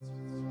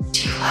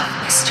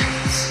love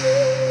mysteries?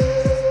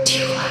 Do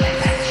you love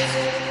adventure?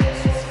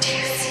 Do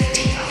you see the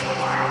tea of the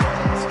world?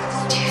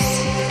 Do you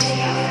see the tea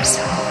of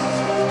yourself?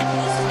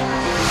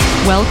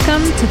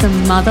 Welcome to the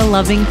Mother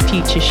Loving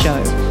Future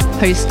Show,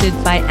 hosted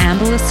by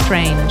Amber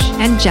Lestrange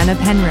and Jenna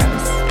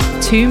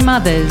Penrose, two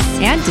mothers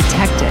and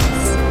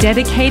detectives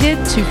dedicated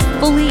to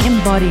fully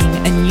embodying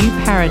a new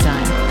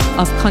paradigm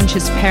of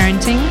conscious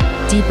parenting,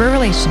 deeper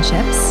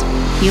relationships,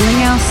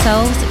 healing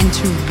ourselves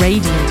into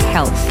radiant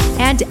health,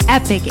 and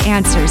epic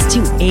answers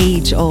to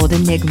age-old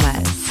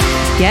enigmas.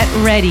 Get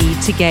ready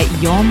to get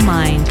your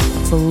mind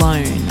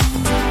blown.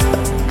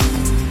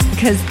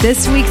 Because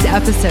this week's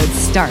episode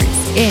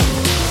starts in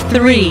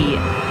 3,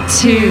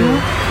 2,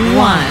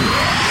 1.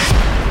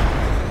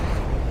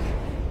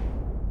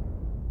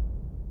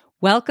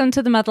 Welcome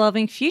to the Mother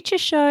Loving Future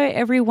Show,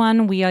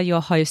 everyone. We are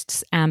your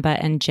hosts, Amber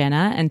and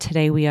Jenna, and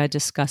today we are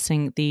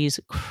discussing these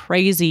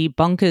crazy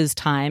bonkers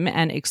time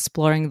and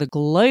exploring the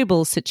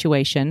global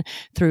situation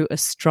through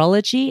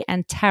astrology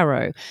and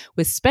tarot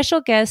with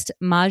special guest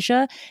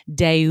Maja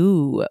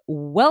D'Aoust.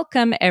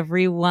 Welcome,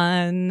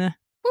 everyone.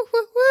 Woo,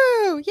 woo,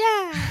 woo.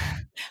 Yeah.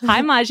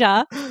 Hi,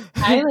 Maja.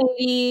 Hi,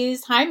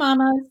 ladies. Hi,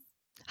 mamas.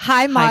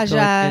 Hi, Maja.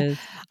 Hi,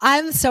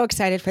 I'm so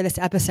excited for this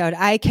episode.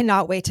 I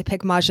cannot wait to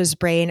pick Maja's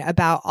brain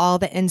about all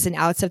the ins and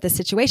outs of the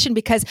situation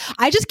because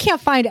I just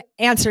can't find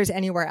answers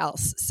anywhere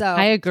else. So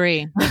I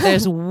agree.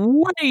 There's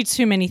way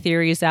too many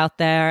theories out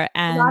there,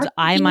 and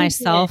I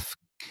myself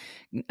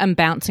am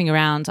bouncing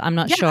around. I'm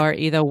not sure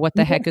either what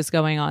the heck is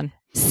going on.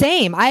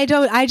 Same.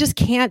 I just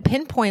can't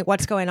pinpoint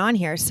what's going on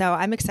here. So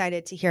I'm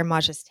excited to hear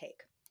Maja's take.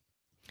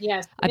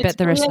 Yes. I bet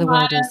the rest of the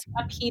world is.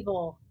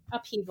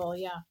 Upheaval,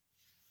 yeah.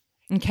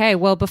 Okay,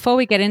 well, before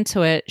we get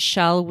into it,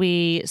 shall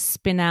we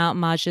spin out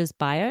Maja's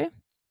bio?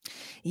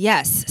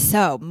 Yes.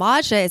 So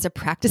Maja is a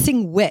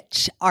practicing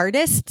witch,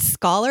 artist,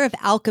 scholar of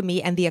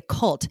alchemy and the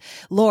occult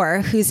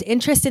lore, whose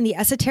interest in the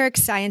esoteric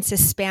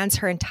sciences spans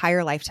her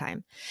entire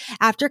lifetime.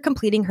 After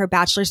completing her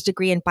bachelor's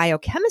degree in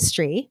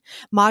biochemistry,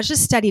 Maja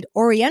studied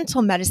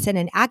Oriental medicine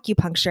and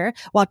acupuncture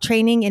while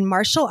training in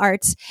martial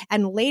arts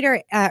and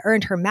later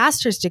earned her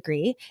master's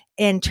degree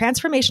in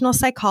transformational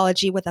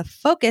psychology with a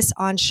focus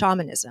on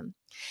shamanism.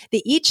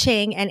 The I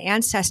Ching and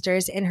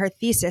ancestors in her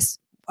thesis.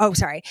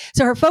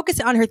 So her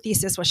focus on her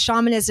thesis was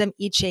shamanism,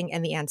 I Ching,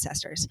 and the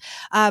ancestors.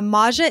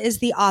 Maja is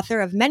the author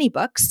of many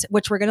books,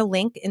 which we're going to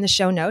link in the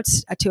show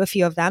notes to a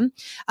few of them.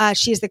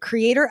 She is the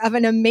creator of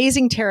an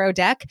amazing tarot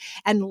deck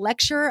and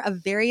lecturer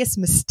of various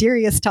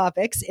mysterious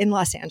topics in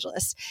Los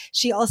Angeles.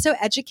 She also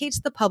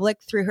educates the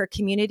public through her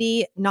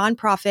community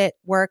nonprofit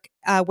work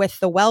with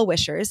the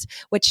Well-Wishers,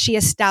 which she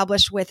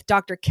established with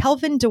Dr.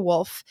 Kelvin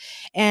DeWolf.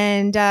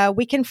 And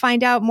we can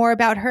find out more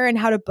about her and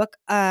how to book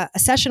a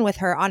session with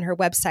her on her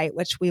website,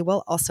 which we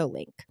will also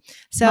link.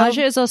 So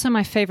Maja is also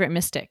my favorite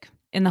mystic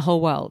in the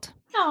whole world.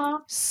 Aww.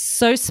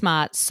 So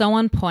smart, so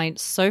on point,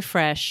 so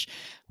fresh.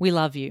 We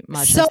love you,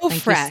 Maja. So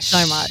Thank fresh. You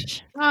so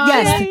much. Oh,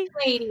 Yes.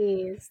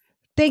 Ladies.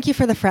 Thank you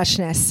for the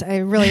freshness. I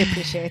really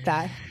appreciate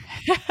that.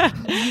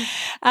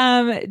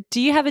 Do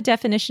you have a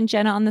definition,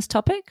 Jenna, on this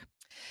topic?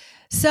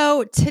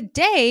 So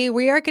today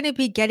we are going to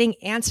be getting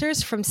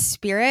answers from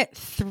Spirit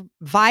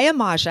via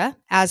Maja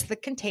as the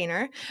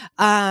container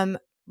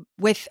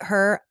with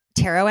her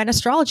tarot and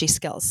astrology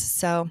skills.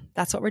 So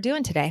that's what we're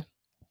doing today.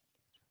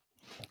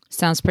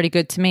 Sounds pretty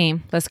good to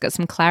me. Let's get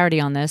some clarity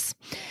on this.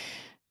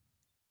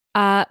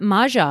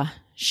 Maja,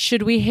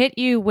 should we hit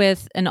you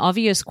with an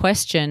obvious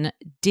question?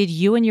 Did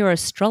you and your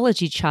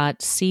astrology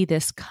chart see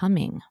this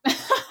coming?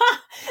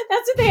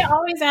 That's what they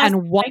always ask.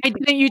 And why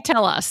didn't you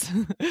tell us?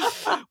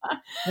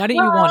 Why don't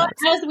you want us?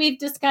 As we've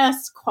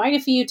discussed quite a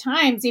few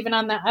times, even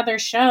on the other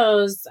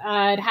shows,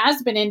 it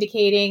has been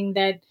indicating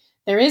that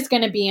there is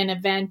going to be an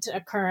event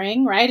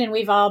occurring, right? And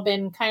we've all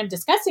been kind of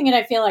discussing it,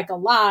 I feel like, a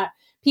lot.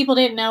 People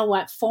didn't know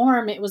what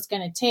form it was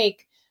going to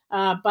take.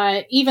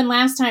 But even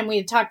last time we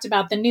had talked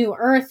about the new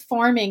earth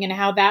forming and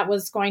how that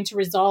was going to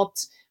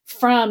result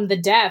from the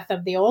death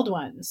of the old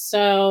ones.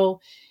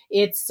 So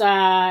it's,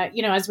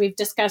 as we've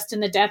discussed in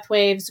the death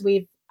waves,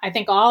 I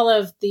think all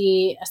of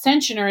the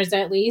ascensioners,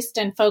 at least,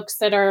 and folks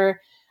that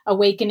are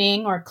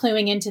awakening or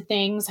cluing into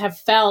things have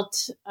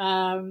felt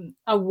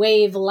a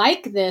wave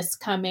like this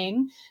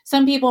coming.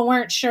 Some people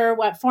weren't sure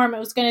what form it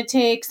was going to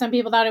take. Some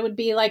people thought it would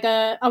be like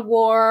a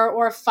war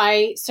or a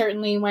fight.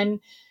 Certainly when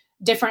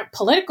different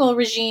political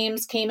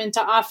regimes came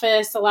into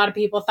office, a lot of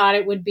people thought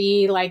it would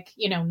be like,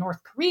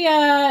 North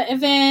Korea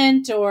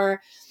event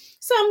or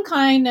some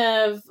kind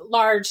of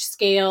large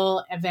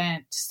scale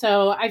event.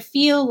 So I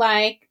feel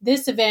like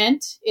this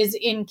event is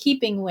in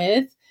keeping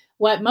with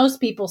what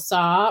most people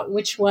saw,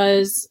 which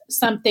was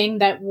something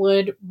that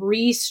would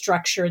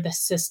restructure the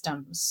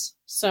systems.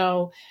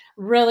 So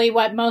really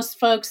what most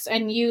folks,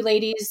 and you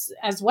ladies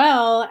as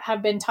well,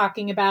 have been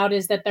talking about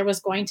is that there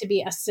was going to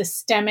be a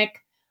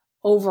systemic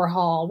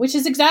overhaul, which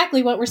is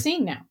exactly what we're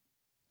seeing now.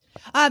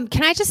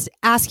 Can I just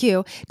ask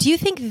you, do you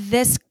think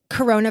this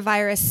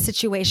coronavirus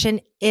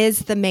situation is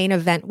the main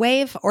event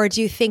wave, or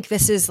do you think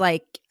this is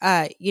like,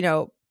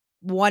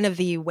 one of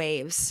the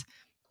waves?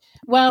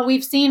 Well,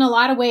 we've seen a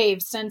lot of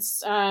waves since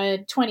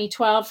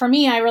 2012. For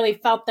me, I really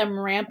felt them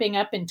ramping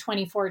up in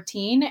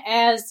 2014.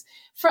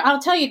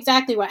 I'll tell you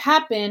exactly what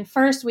happened.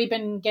 First, we've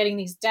been getting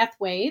these death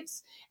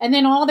waves, and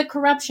then all the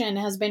corruption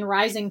has been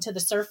rising to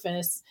the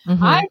surface.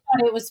 I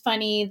thought it was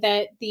funny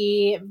that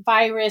the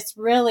virus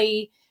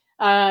really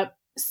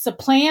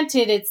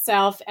supplanted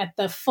itself at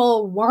the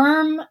full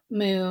worm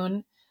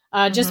moon.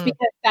 Just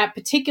because that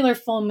particular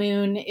full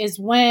moon is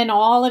when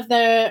all of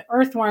the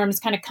earthworms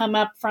kind of come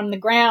up from the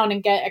ground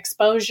and get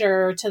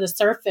exposure to the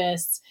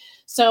surface.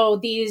 So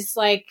these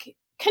like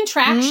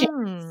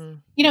contractions,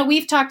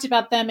 we've talked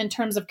about them in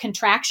terms of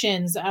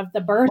contractions of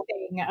the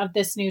birthing of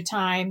this new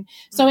time.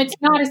 So it's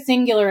not a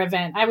singular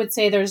event. I would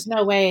say there's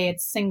no way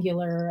it's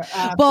singular.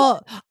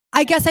 Well,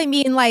 I guess I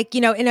mean, like,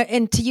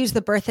 and to use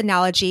the birth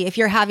analogy, if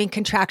you're having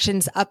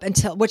contractions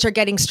which are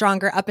getting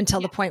stronger up until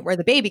the point where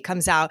the baby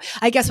comes out,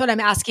 I guess what I'm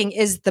asking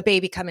is the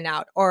baby coming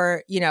out,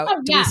 or, or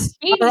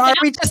are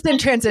we just in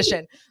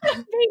transition?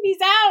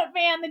 Baby's out,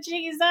 man. The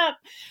jiggy's up.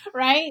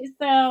 Right.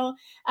 So,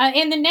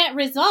 and the net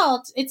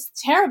result, it's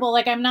terrible.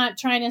 Like, I'm not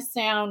trying to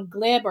sound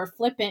glib or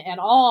flippant at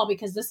all,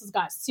 because this has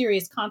got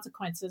serious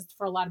consequences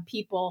for a lot of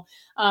people.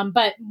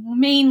 But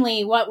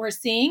mainly what we're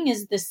seeing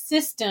is the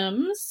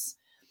systems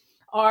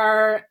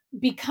are,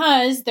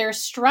 because their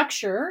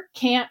structure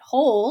can't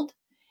hold,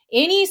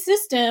 any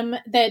system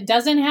that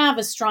doesn't have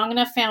a strong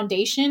enough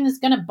foundation is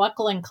going to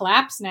buckle and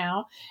collapse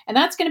now. And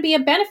that's going to be a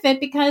benefit,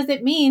 because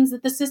it means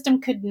that the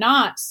system could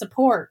not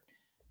support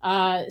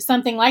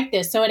something like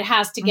this. So it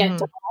has to get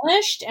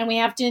demolished, and we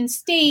have to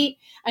instate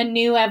a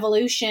new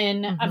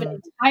evolution of an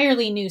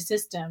entirely new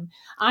system.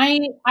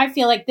 I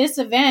feel like this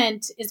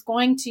event is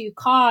going to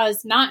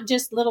cause not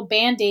just little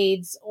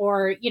band-aids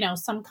or,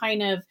 some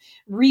kind of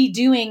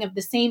redoing of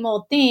the same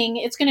old thing.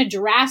 It's going to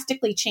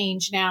drastically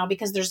change now,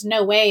 because there's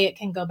no way it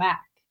can go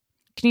back.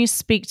 Can you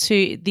speak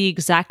to the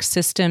exact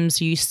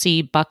systems you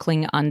see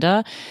buckling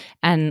under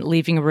and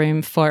leaving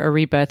room for a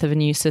rebirth of a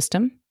new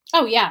system?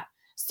 Oh, yeah.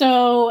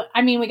 So,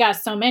 I mean, we got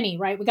so many,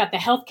 right? We got the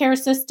healthcare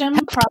system.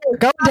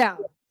 Go down.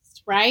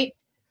 Right?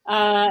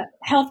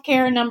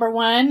 Healthcare, number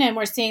one, and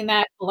we're seeing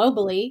that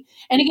globally.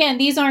 And again,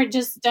 these aren't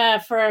just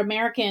for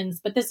Americans,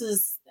 but this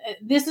is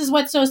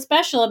what's so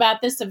special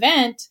about this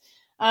event.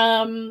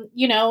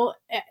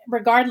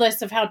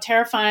 Regardless of how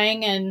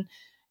terrifying and,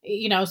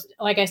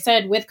 like I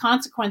said, with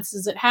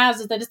consequences it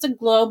has, is that it's a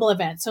global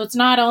event. So it's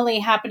not only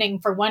happening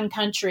for one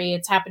country,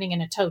 it's happening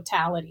in a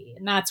totality.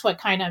 And that's what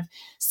kind of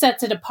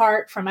sets it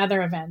apart from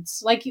other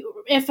events. Like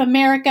if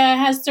America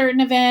has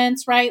certain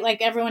events, right?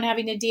 Like everyone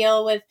having to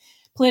deal with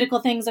political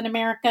things in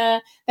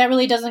America, that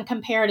really doesn't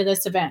compare to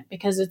this event,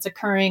 because it's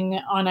occurring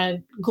on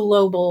a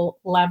global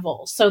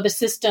level. So the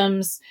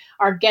systems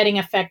are getting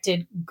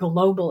affected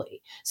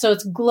globally. So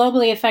it's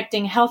globally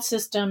affecting health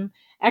system,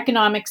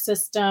 economic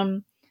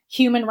system,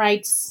 human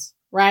rights,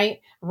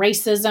 right?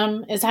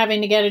 Racism is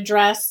having to get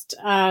addressed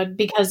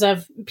because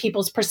of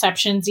people's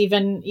perceptions.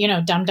 Even,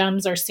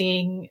 dum-dums are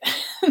seeing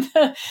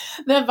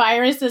the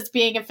virus as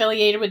being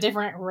affiliated with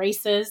different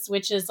races,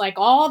 which is like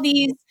all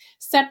these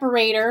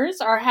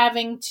separators are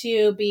having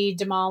to be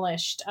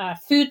demolished.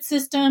 Food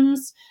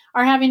systems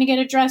are having to get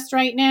addressed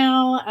right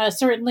now.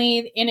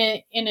 Certainly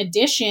in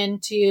addition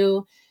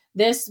to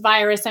this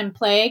virus and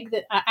plague,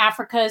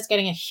 Africa is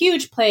getting a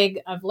huge plague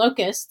of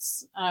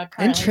locusts.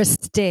 Currently.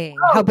 Interesting.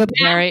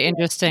 Very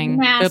interesting.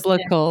 Massive.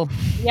 Biblical.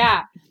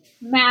 Yeah.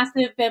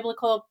 Massive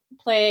biblical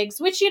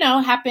plagues, which,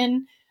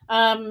 happen.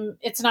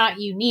 It's not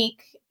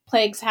unique.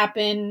 Plagues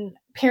happen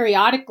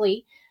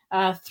periodically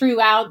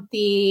throughout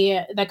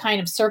the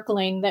kind of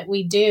circling that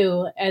we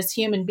do as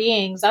human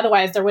beings.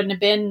 Otherwise, there wouldn't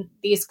have been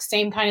these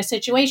same kind of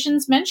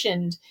situations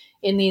mentioned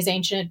in these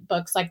ancient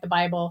books like the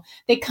Bible.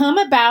 They come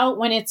about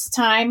when it's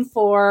time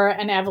for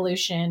an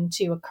evolution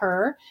to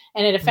occur,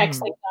 and it affects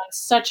things on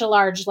such a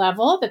large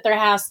level that there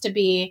has to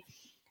be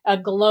a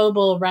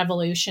global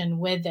revolution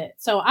with it.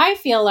 So I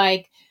feel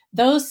like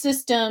those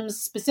systems,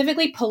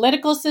 specifically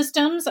political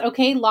systems,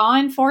 okay, law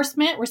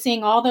enforcement, we're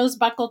seeing all those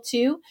buckle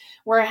too.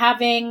 We're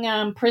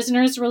having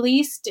prisoners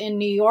released in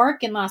New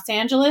York, in Los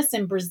Angeles,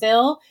 in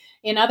Brazil.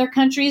 In other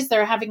countries,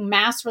 they're having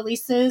mass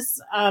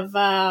releases of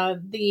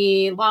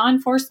the law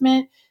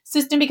enforcement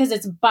system, because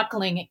it's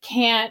buckling. It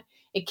can't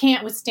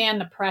withstand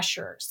the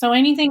pressure. So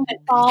anything that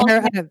falls,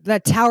 the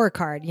tower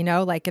card,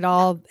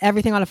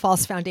 everything on a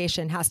false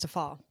foundation has to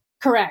fall.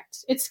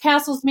 Correct. It's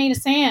castles made of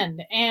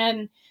sand.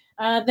 And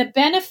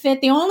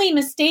the only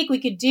mistake we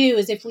could do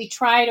is if we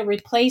try to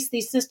replace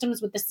these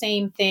systems with the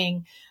same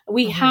thing.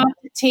 We have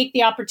to take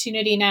the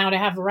opportunity now to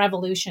have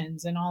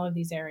revolutions in all of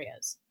these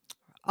areas.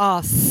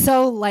 Oh,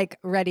 so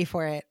ready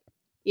for it.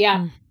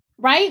 Yeah.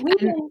 Right.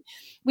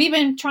 We've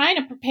been trying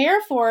to prepare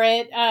for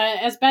it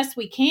as best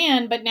we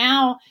can, but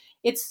now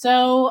it's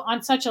so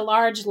on such a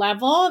large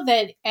level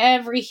that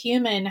every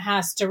human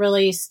has to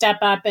really step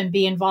up and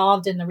be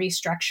involved in the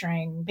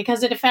restructuring,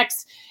 because it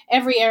affects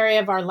every area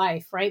of our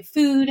life, right?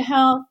 Food,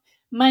 health,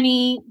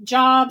 money,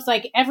 jobs,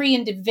 like every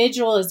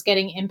individual is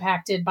getting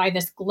impacted by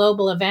this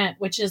global event,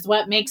 which is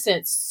what makes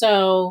it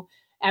so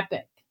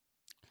epic.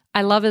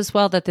 I love as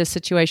well that this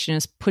situation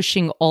is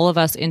pushing all of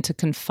us into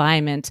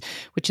confinement,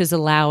 which is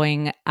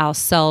allowing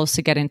ourselves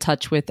to get in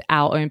touch with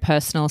our own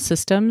personal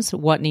systems,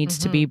 what needs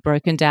to be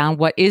broken down,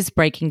 what is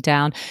breaking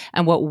down,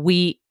 and what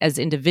we as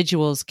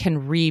individuals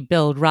can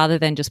rebuild rather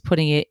than just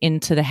putting it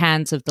into the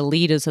hands of the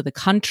leaders of the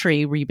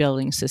country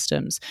rebuilding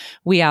systems.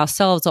 We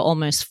ourselves are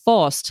almost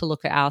forced to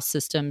look at our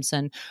systems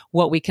and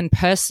what we can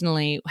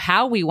personally,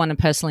 how we want to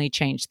personally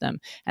change them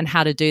and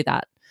how to do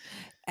that.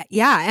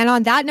 Yeah. And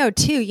on that note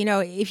too,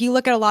 if you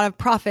look at a lot of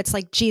prophets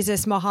like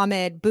Jesus,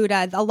 Muhammad,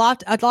 Buddha, a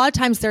lot of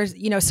times they're,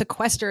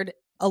 sequestered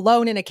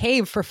alone in a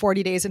cave for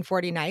 40 days and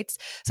 40 nights.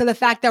 So the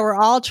fact that we're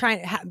all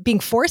being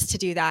forced to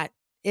do that,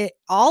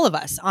 all of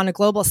us on a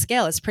global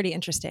scale is pretty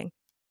interesting.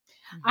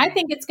 I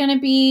think it's going to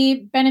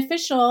be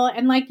beneficial.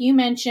 And like you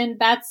mentioned,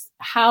 that's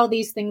how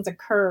these things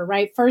occur,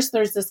 right? First,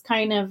 there's this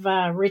kind of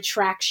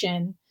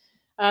retraction.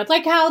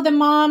 Like how the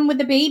mom with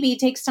the baby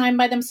takes time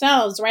by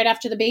themselves right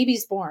after the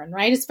baby's born,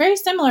 right? It's very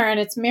similar, and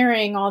it's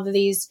mirroring all of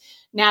these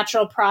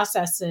natural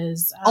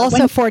processes.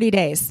 Also 40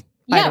 days.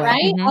 Yeah,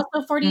 right?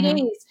 Also 40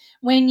 days.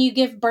 When you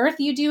give birth,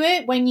 you do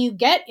it. When you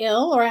get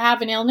ill or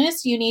have an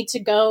illness, you need to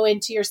go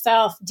into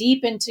yourself,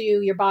 deep into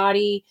your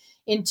body,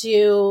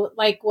 into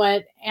like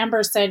what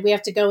Amber said, we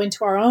have to go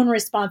into our own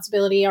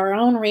responsibility, our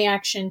own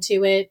reaction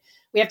to it.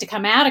 We have to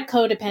come out of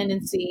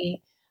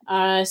codependency,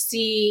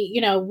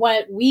 see,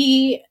 what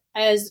we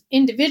as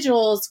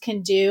individuals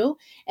can do,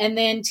 and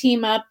then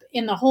team up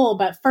in the whole.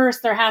 But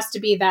first, there has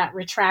to be that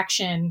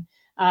retraction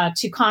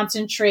to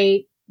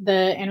concentrate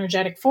the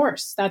energetic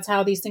force. That's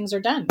how these things are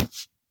done.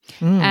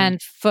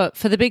 And for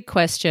the big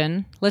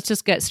question, let's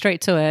just get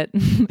straight to it.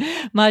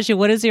 Maja,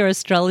 what is your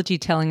astrology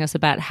telling us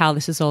about how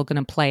this is all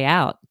going to play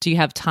out? Do you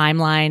have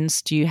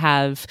timelines? Do you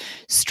have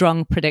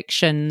strong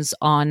predictions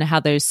on how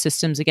those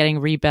systems are getting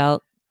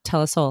rebuilt?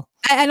 Tell us all.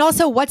 And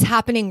also what's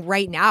happening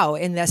right now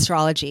in the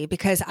astrology,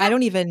 because I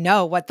don't even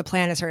know what the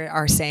planets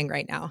are saying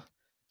right now.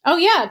 Oh,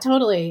 yeah,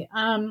 totally.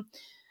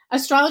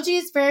 Astrology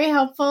is very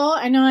helpful.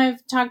 I know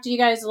I've talked to you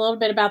guys a little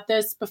bit about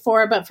this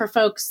before, but for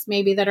folks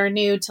maybe that are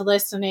new to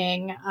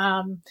listening,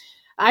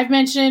 I've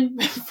mentioned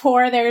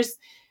before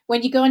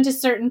when you go into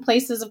certain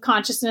places of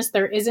consciousness,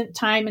 there isn't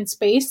time and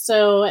space.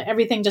 So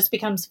everything just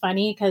becomes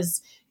funny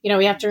because,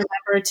 we have to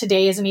remember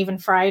today isn't even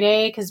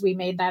Friday because we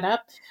made that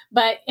up.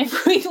 But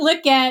if we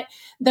look at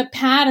the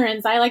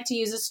patterns, I like to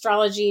use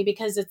astrology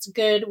because it's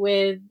good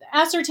with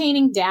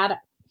ascertaining data.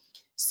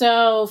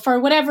 So for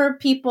whatever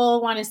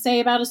people want to say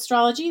about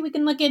astrology, we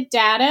can look at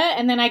data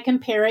and then I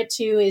compare it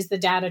to, is the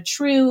data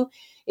true?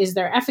 Is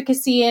there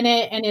efficacy in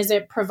it? And is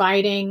it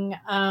providing,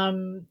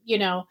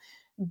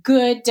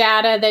 good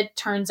data that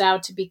turns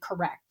out to be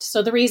correct?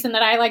 So the reason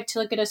that I like to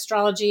look at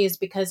astrology is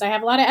because I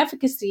have a lot of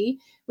efficacy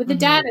with the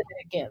data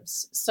that it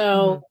gives.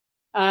 So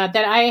that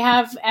I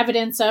have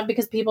evidence of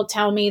because people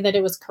tell me that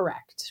it was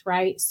correct,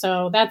 right?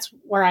 So that's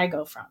where I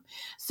go from.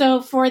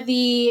 So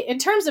in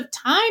terms of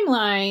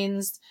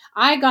timelines,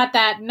 I got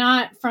that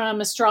not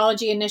from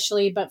astrology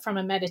initially, but from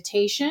a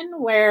meditation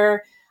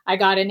where I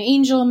got an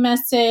angel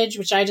message,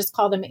 which I just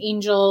call them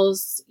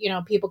angels.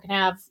 People can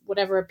have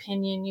whatever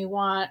opinion you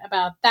want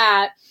about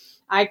that.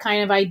 I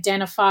kind of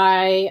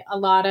identify a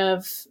lot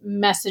of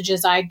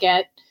messages I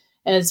get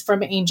as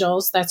from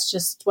angels. That's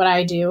just what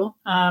I do.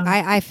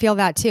 I feel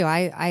that too.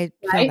 I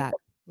feel right? that.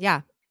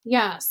 Yeah.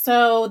 Yeah.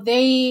 So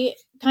they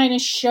kind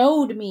of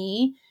showed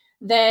me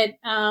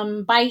that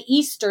by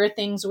Easter,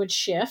 things would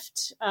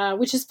shift,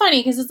 which is funny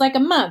because it's like a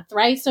month,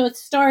 right? So it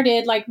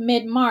started like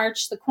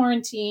mid-March, the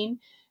quarantine,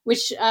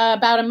 which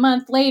about a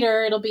month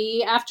later, it'll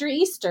be after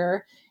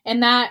Easter.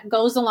 And that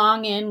goes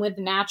along in with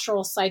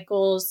natural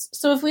cycles.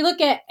 So if we look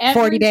at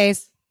 40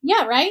 days.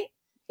 Yeah, right?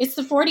 It's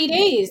the 40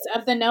 days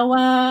of the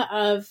Noah,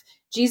 of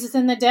Jesus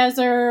in the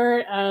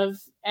desert, of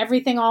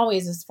everything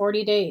always is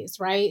 40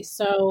 days, right?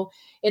 So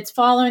it's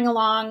following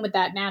along with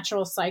that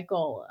natural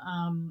cycle.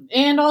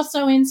 And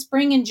also in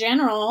spring in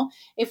general,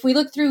 if we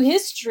look through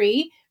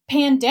history,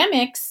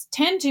 pandemics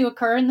tend to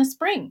occur in the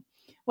spring.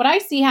 What I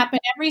see happen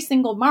every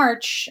single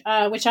March,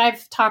 which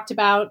I've talked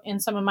about in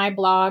some of my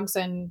blogs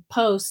and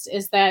posts,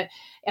 is that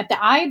at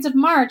the Ides of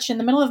March, in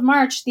the middle of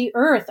March, the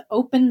earth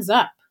opens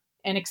up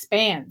and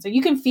expands. And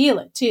you can feel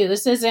it too.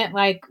 This isn't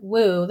like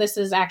woo, this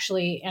is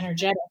actually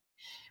energetic,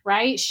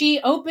 right? She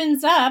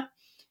opens up,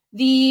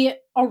 the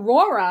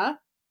aurora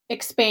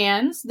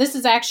expands. This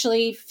is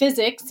actually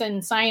physics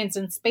and science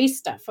and space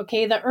stuff.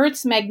 Okay. The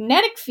Earth's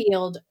magnetic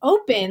field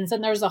opens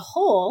and there's a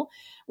hole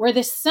where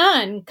the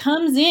sun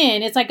comes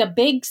in. It's like a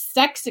big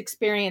sex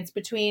experience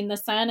between the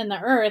sun and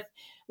the Earth,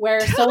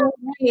 where solar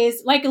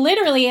rays, like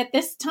literally at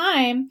this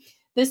time,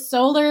 this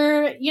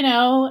solar,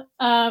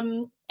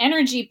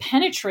 energy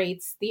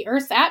penetrates the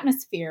Earth's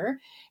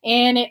atmosphere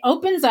and it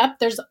opens up.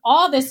 There's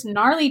all this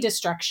gnarly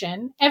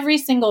destruction every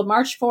single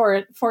March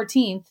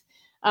 14th.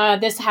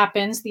 This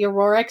happens, the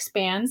aurora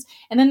expands,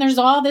 and then there's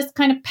all this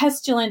kind of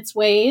pestilence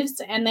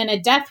waves and then a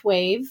death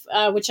wave,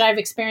 which I've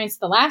experienced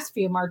the last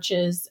few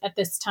Marches at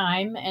this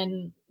time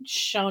and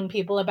shown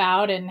people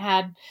about and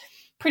had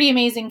pretty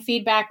amazing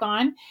feedback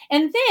on.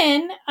 And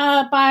then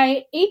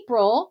by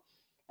April,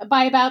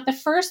 by about the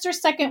first or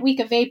second week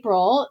of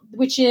April,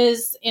 which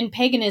is in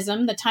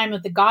paganism, the time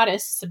of the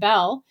goddess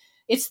Cybele,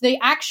 it's the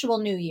actual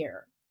new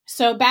year.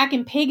 So back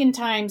in pagan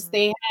times,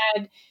 they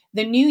had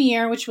the new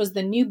year, which was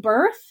the new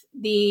birth,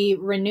 the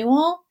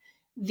renewal,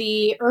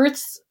 the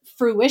earth's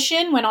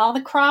fruition, when all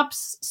the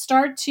crops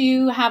start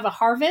to have a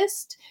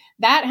harvest.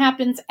 That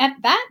happens at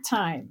that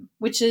time,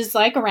 which is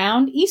like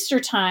around Easter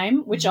time,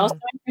 which also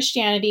in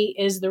Christianity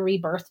is the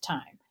rebirth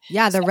time.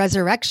 Yeah, the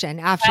resurrection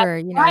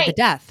after, the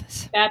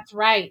death. That's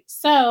right.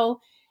 So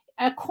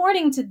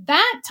according to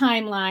that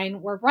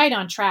timeline, we're right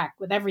on track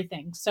with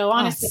everything. So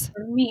honestly,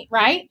 for me,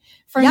 right?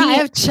 For me, I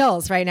have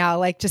chills right now,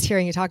 like just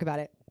hearing you talk about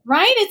it.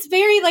 Right? It's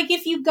very like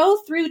if you go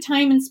through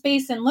time and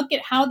space and look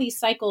at how these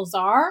cycles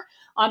are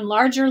on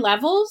larger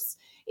levels,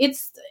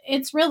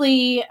 it's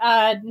really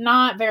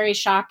not very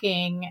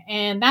shocking.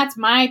 And that's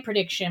my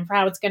prediction for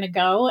how it's going to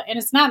go. And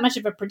it's not much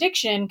of a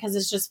prediction because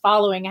it's just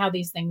following how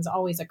these things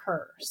always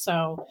occur.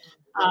 So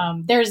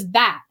there's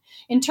that.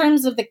 In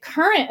terms of the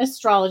current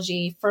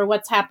astrology for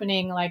what's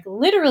happening, like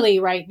literally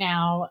right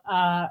now,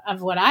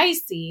 of what I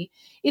see,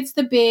 it's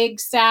the big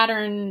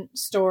Saturn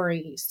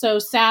story. So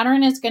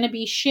Saturn is going to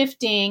be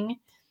shifting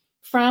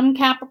from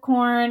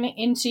Capricorn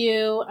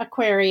into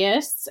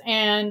Aquarius.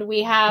 And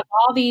we have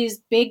all these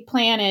big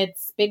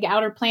planets, big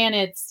outer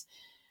planets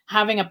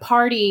having a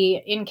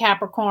party in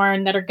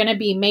Capricorn that are going to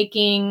be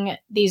making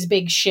these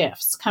big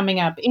shifts coming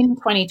up in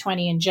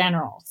 2020 in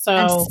general. So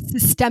and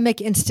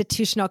systemic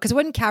institutional, because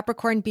wouldn't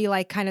Capricorn be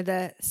like kind of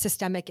the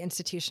systemic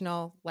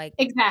institutional, like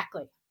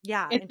exactly.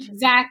 Yeah. It's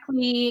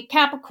exactly.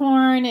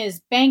 Capricorn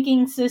is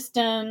banking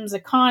systems,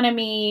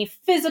 economy,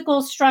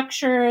 physical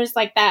structures,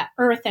 like that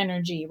earth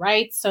energy,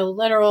 right? So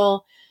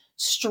literal,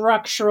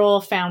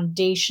 structural,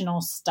 foundational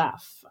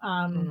stuff.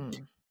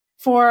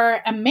 For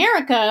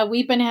America,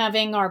 we've been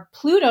having our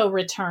Pluto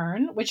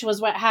return, which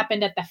was what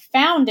happened at the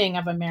founding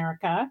of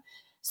America.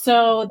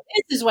 So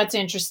this is what's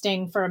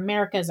interesting for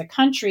America as a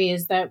country,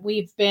 is that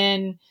we've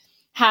been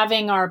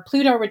having our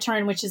Pluto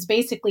return, which is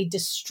basically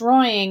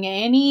destroying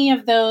any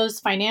of those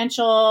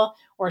financial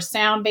or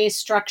sound-based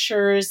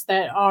structures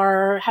that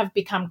have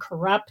become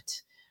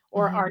corrupt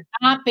or are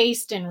not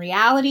based in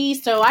reality.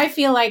 So I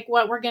feel like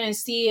what we're going to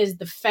see is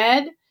the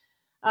Fed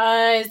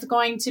is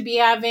going to be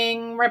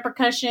having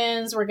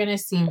repercussions. We're going to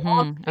see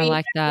Wall Street I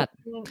like that.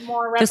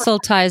 More this all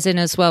ties in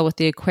as well with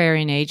the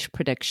Aquarian age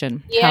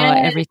prediction, how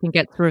everything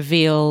gets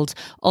revealed,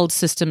 old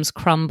systems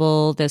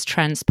crumble, there's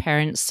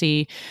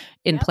transparency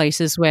in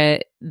places where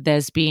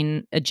there's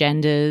been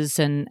agendas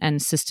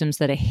and systems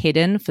that are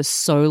hidden for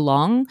so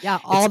long. Yeah,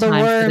 all the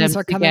worms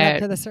are coming up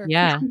to the surface.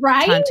 Yeah,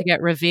 right? Time to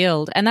get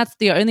revealed. And that's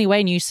the only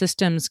way new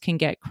systems can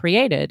get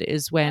created,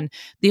 is when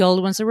the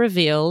old ones are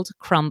revealed,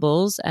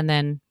 crumbles, and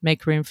then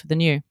make room for the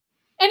new.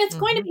 And it's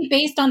going to be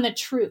based on the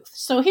truth.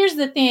 So here's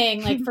the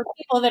thing, like for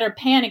people that are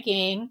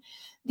panicking,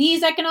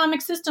 these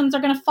economic systems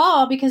are going to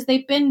fall because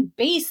they've been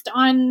based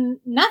on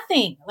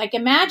nothing, like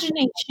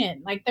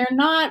imagination. Like they're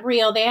not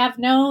real. They have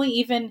no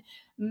even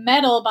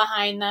metal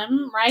behind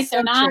them, right? So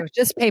they're not true.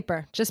 Just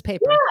paper.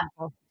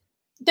 Yeah.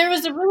 There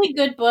was a really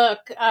good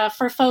book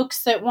for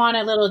folks that want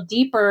a little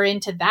deeper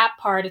into that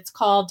part. It's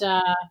called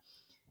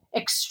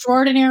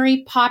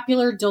Extraordinary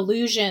Popular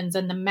Delusions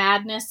and the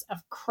Madness of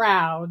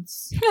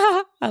Crowds.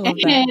 I love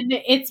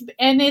that.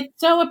 And it's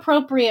so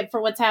appropriate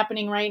for what's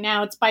happening right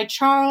now. It's by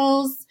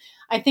Charles,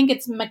 I think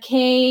it's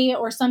McKay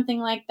or something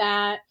like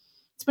that.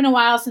 It's been a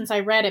while since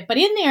I read it, but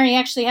in there he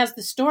actually has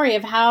the story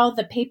of how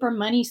the paper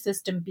money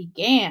system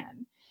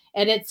began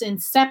at its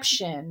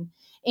inception.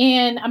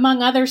 And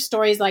among other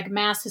stories like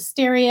mass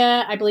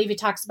hysteria, I believe he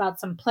talks about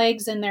some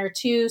plagues in there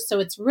too.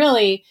 So it's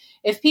really,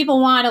 if people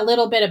want a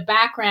little bit of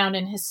background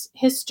in his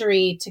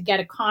history to get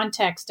a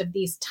context of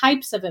these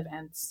types of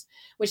events,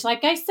 which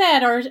like I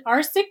said,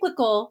 are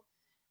cyclical.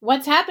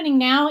 What's happening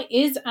now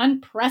is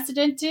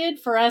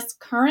unprecedented for us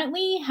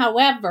currently.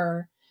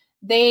 However,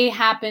 they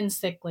happen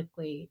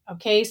cyclically.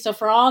 Okay. So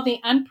for all the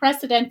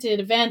unprecedented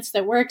events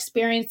that we're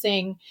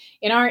experiencing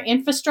in our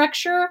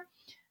infrastructure,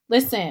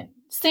 listen,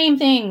 same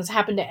things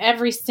happen to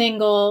every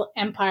single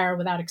empire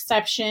without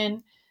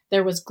exception.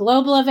 There was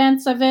global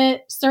events of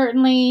it,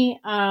 certainly,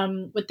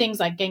 with things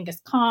like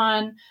Genghis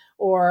Khan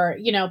or,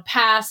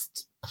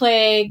 past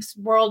plagues,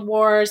 world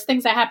wars,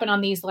 things that happen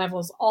on these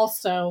levels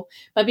also.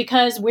 But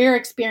because we're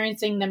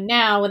experiencing them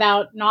now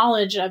without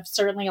knowledge of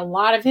certainly a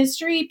lot of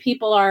history,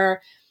 people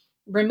are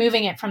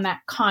removing it from that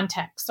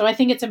context. So I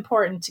think it's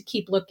important to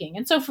keep looking.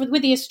 And so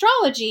with the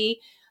astrology,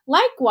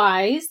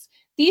 likewise,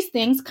 these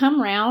things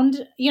come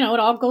around, it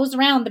all goes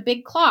around the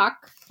big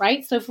clock,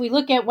 right? So if we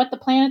look at what the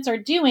planets are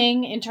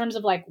doing in terms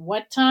of like,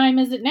 what time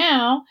is it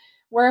now?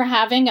 We're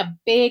having a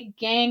big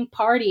gang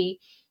party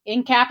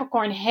in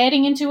Capricorn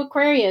heading into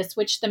Aquarius,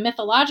 which the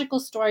mythological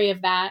story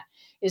of that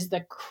is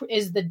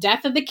the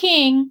death of the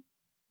king,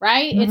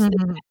 right? It's the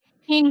death of the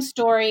king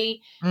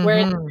story where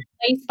it's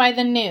replaced by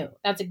the new.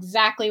 That's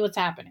exactly what's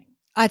happening.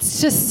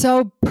 It's just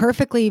so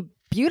perfectly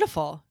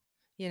beautiful.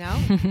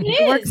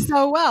 It works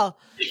so well.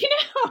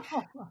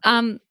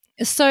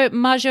 So,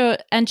 Maja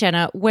and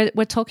Jenna, we're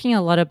talking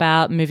a lot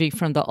about moving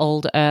from the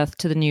old Earth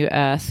to the new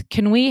Earth.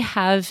 Can we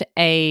have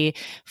a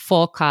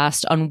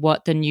forecast on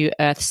what the new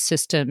Earth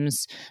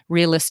systems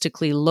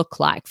realistically look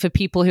like for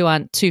people who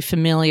aren't too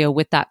familiar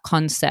with that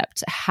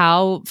concept?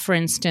 How, for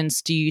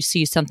instance, do you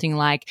see something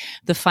like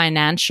the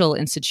financial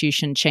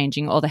institution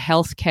changing or the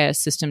healthcare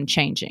system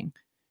changing?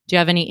 Do you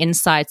have any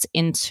insights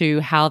into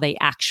how they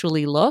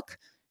actually look,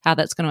 how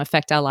that's going to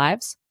affect our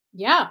lives?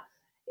 Yeah.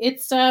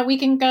 It's we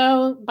can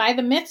go by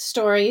the myth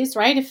stories,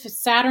 right? If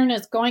Saturn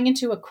is going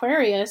into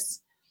Aquarius,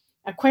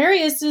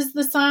 Aquarius is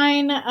the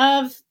sign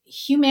of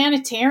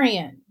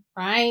humanitarian,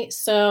 right?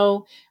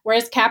 So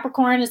whereas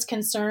Capricorn is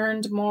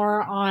concerned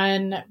more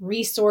on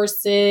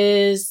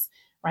resources,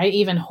 right?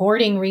 Even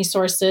hoarding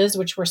resources,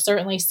 which we're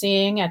certainly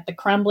seeing at the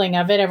crumbling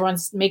of it.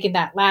 Everyone's making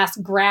that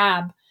last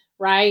grab,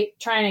 right?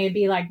 Trying to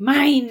be like,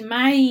 mine,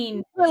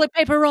 Toilet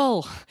paper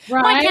roll,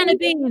 right? my can of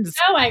beans.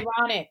 So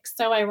ironic,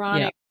 so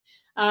ironic.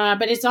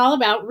 But it's all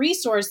about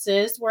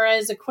resources,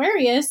 whereas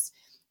Aquarius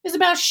is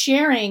about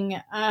sharing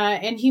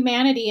and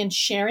humanity and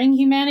sharing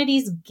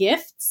humanity's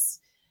gifts.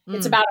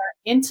 It's about our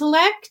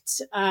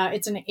intellect.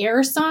 It's an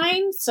air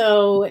sign.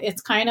 So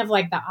it's kind of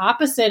like the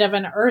opposite of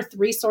an earth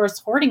resource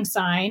hoarding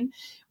sign,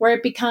 where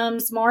it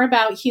becomes more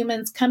about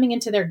humans coming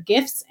into their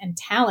gifts and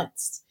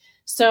talents.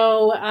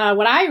 So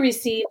what I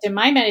received in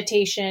my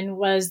meditation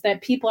was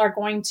that people are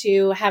going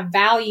to have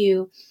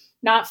value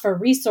not for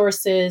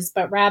resources,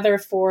 but rather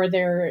for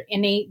their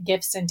innate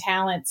gifts and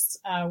talents,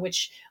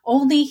 which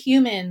only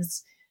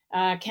humans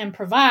can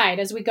provide.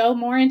 As we go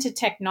more into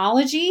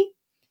technology,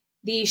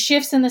 the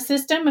shifts in the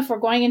system, if we're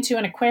going into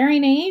an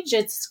Aquarian age,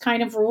 it's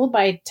kind of ruled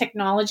by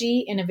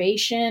technology,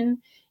 innovation,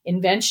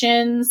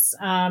 inventions,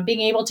 being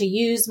able to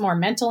use more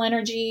mental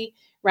energy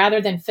rather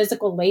than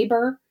physical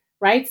labor,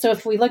 right? So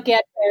if we look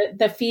at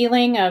the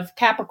feeling of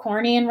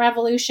Capricornian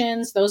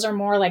revolutions, those are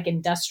more like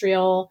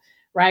industrial,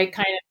 right?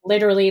 Kind of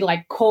literally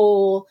like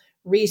coal,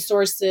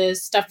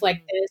 resources, stuff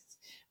like this.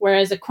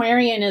 Whereas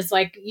Aquarian is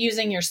like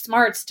using your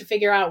smarts to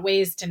figure out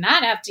ways to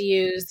not have to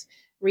use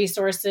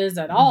resources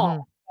at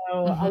all.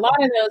 So a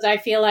lot of those I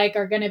feel like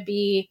are going to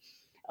be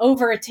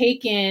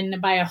overtaken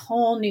by a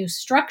whole new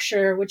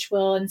structure, which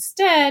will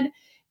instead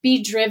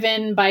be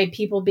driven by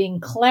people being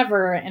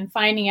clever and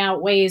finding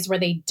out ways where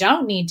they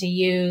don't need to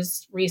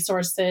use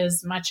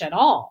resources much at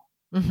all.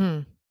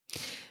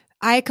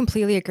 I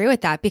completely agree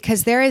with that,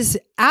 because there is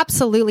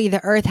absolutely,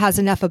 the earth has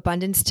enough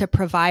abundance to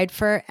provide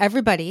for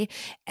everybody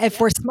if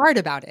we're smart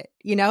about it,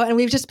 and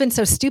we've just been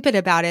so stupid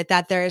about it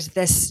that there's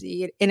this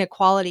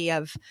inequality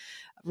of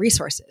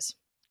resources.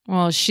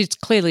 Well, she's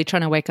clearly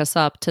trying to wake us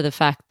up to the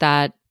fact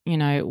that,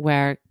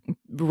 we're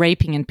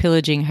raping and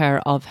pillaging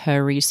her of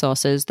her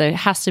resources. There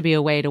has to be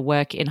a way to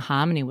work in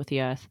harmony with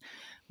the earth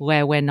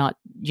where we're not,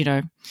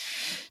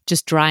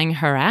 just drying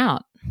her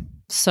out.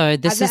 So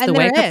this is the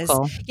wake-up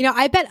call.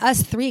 I bet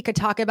us three could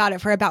talk about it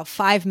for about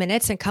 5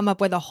 minutes and come up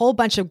with a whole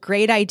bunch of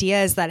great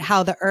ideas that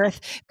how the earth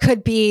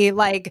could be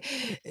like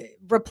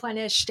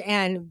replenished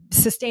and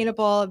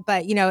sustainable.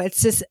 But,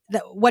 it's just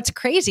what's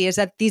crazy is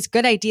that these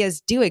good ideas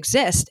do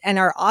exist and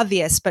are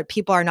obvious, but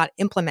people are not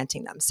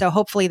implementing them. So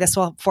hopefully this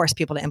will force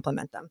people to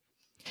implement them.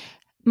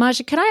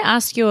 Maja, can I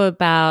ask you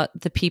about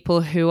the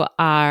people who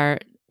are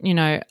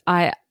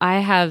I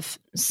have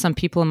some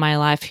people in my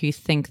life who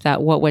think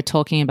that what we're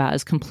talking about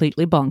is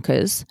completely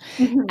bonkers,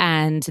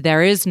 and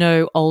there is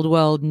no old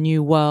world,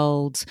 new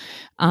world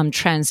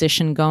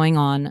transition going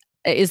on.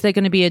 Is there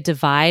going to be a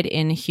divide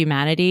in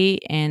humanity,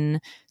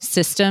 in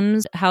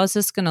systems? How is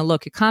this going to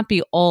look? It can't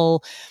be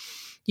all,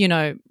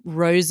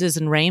 roses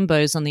and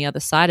rainbows on the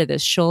other side of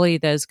this. Surely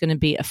there's going to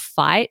be a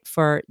fight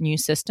for new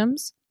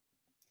systems.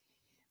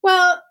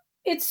 Well,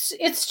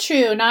 it's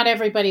true. Not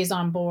everybody's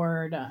on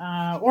board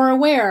or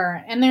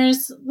aware. And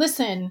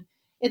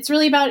it's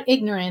really about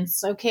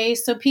ignorance. Okay.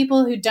 So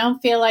people who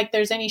don't feel like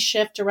there's any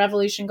shift or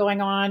revolution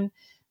going on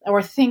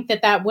or think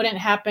that wouldn't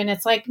happen.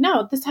 It's like,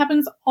 no, this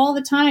happens all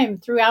the time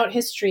throughout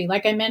history.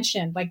 Like I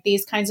mentioned, like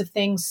these kinds of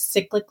things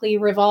cyclically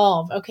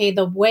revolve. Okay.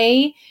 The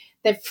way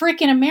that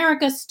frickin'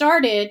 America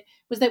started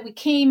was that we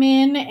came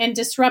in and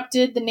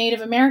disrupted the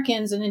Native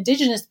Americans and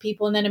indigenous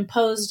people and then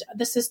imposed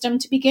the system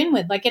to begin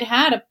with. Like it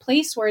had a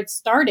place where it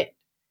started.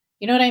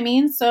 You know what I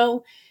mean?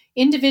 So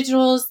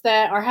individuals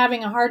that are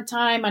having a hard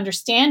time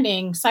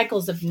understanding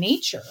cycles of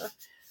nature,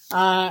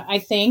 I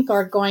think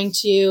are going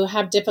to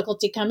have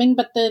difficulty coming.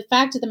 But the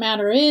fact of the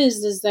matter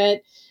is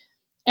that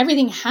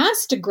everything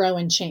has to grow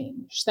and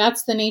change.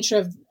 That's the nature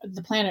of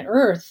the planet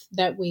Earth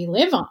that we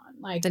live on.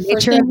 Like the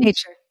nature of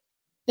nature.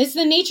 It's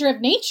the nature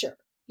of nature.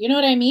 You know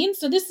what I mean?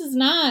 So this is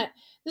not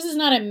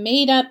a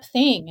made up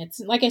thing. It's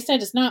like I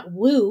said, it's not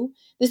woo.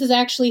 This is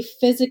actually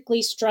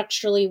physically,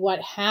 structurally what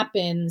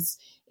happens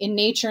in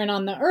nature and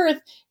on the earth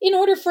in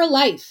order for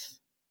life,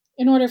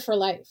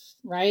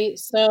 right?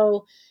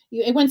 So,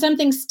 when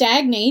something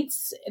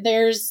stagnates,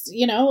 there's,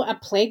 a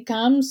plague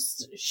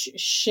comes,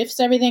 shifts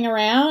everything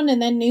around,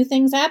 and then new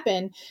things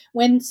happen.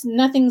 When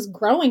nothing's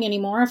growing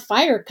anymore, a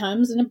fire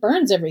comes and it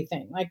burns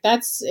everything. Like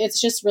it's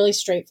just really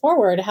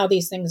straightforward how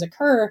these things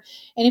occur.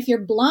 And if you're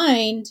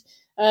blind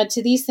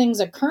to these things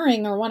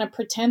occurring or want to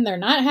pretend they're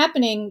not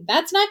happening,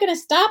 that's not going to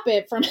stop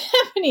it from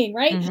happening,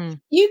 right? Mm-hmm.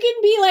 You can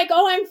be like,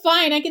 oh, I'm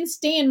fine. I can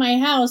stay in my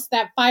house.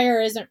 That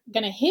fire isn't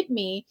going to hit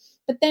me,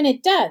 but then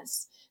it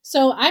does.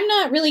 So I'm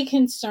not really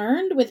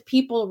concerned with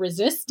people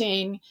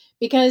resisting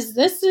because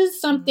this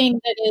is something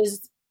that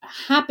is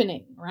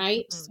happening,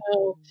 right?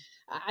 So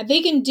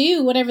they can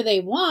do whatever they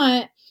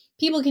want.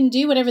 People can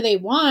do whatever they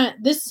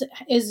want. This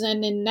is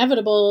an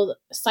inevitable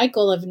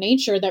cycle of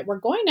nature that we're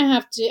going to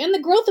have to, and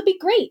the growth will be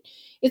great.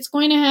 It's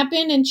going to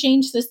happen and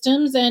change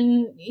systems.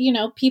 And,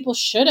 people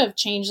should have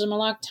changed them a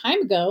long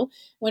time ago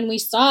when we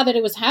saw that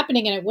it was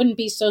happening and it wouldn't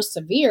be so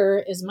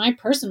severe, is my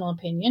personal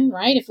opinion,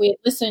 right? If we had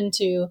listened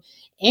to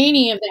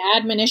any of the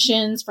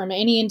admonitions from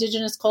any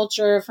indigenous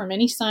culture, from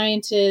any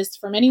scientist,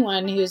 from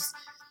anyone who's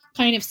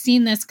kind of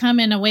seen this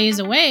coming a ways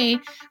away,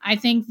 I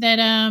think that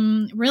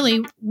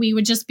really we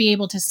would just be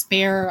able to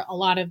spare a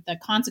lot of the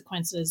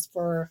consequences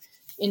for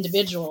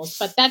individuals.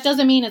 But that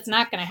doesn't mean it's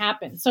not going to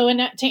happen. So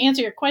to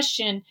answer your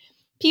question,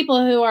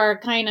 people who are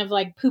kind of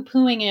like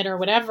poo-pooing it or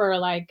whatever,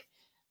 like,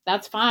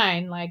 that's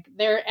fine. Like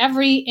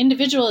every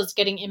individual is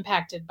getting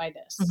impacted by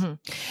this. Mm-hmm.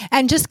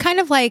 And just kind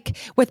of like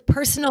with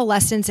personal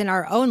lessons in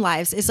our own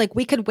lives, is like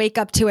we could wake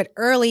up to it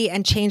early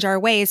and change our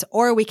ways,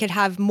 or we could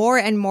have more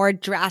and more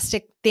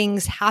drastic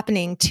things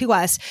happening to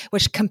us,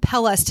 which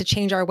compel us to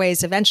change our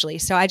ways eventually.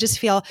 So I just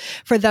feel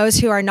for those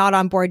who are not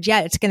on board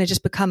yet, it's going to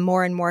just become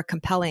more and more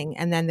compelling,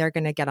 and then they're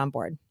going to get on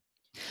board.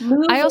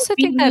 I also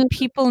think that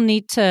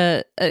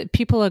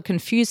people are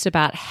confused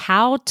about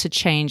how to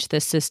change the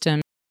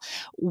system.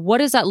 What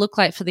does that look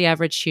like for the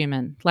average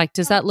human? Like,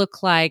 does that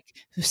look like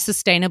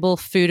sustainable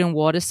food and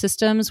water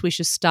systems? We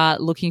should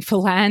start looking for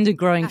land and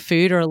growing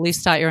food, or at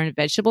least start your own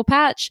vegetable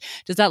patch.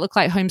 Does that look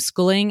like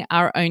homeschooling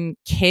our own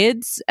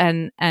kids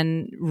and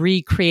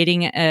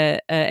recreating a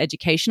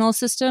educational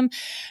system?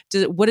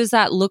 What does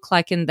that look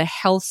like in the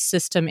health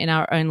system in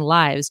our own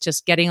lives?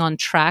 Just getting on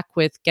track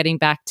with getting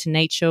back to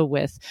nature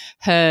with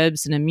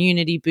herbs and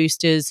immunity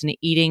boosters and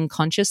eating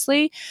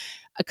consciously?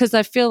 Because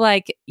I feel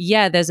like,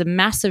 there's a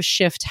massive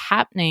shift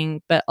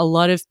happening, but a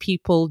lot of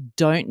people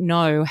don't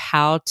know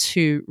how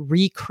to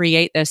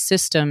recreate their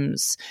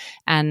systems.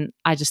 And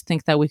I just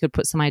think that we could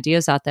put some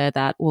ideas out there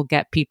that will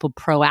get people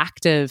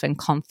proactive and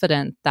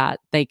confident that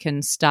they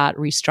can start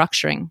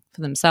restructuring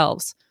for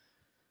themselves.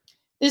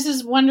 This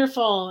is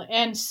wonderful.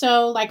 And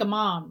so like a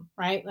mom,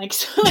 right? Like,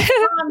 so like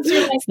moms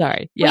are like,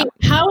 sorry. Yeah.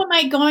 How am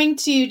I going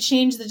to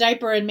change the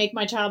diaper and make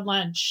my child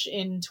lunch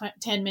in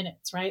 10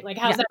 minutes, right? Like,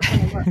 how's that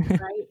going to work,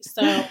 right?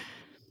 So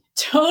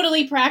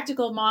totally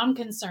practical mom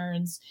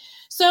concerns.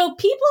 So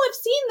people have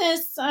seen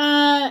this,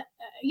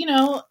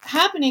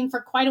 happening for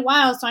quite a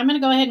while. So I'm going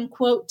to go ahead and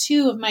quote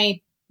two of my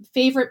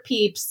favorite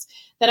peeps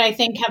that I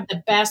think have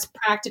the best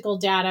practical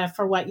data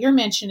for what you're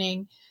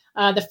mentioning.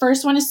 The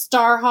first one is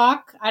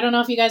Starhawk. I don't know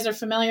if you guys are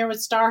familiar with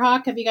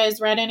Starhawk. Have you guys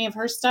read any of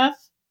her stuff?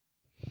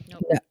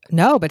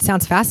 No, but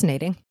sounds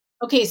fascinating.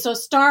 Okay, so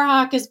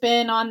Starhawk has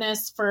been on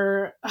this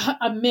for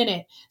a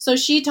minute. So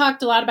she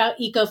talked a lot about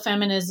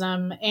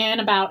ecofeminism and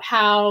about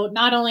how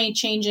not only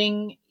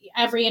changing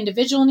every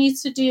individual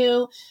needs to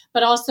do,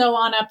 but also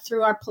on up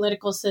through our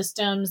political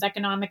systems,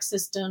 economic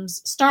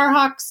systems.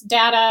 Starhawk's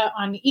data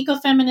on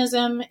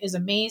ecofeminism is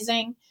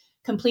amazing,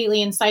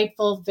 completely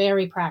insightful,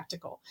 very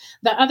practical.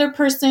 The other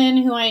person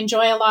who I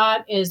enjoy a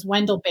lot is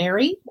Wendell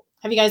Berry.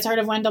 Have you guys heard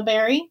of Wendell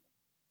Berry?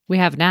 We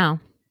have now.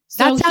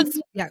 So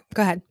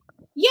go ahead.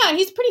 Yeah,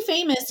 he's pretty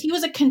famous. He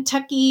was a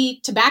Kentucky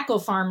tobacco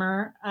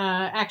farmer,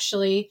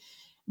 actually,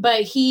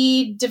 but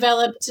he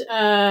developed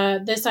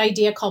this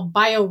idea called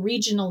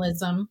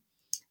bioregionalism,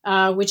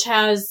 which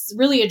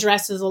really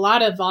addresses a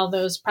lot of all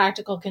those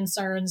practical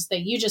concerns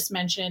that you just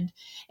mentioned.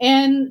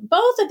 And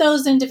both of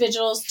those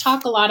individuals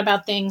talk a lot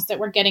about things that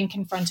we're getting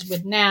confronted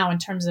with now in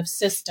terms of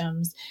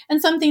systems,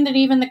 and something that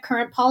even the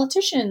current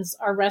politicians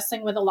are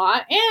wrestling with a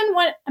lot, and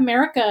what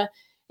America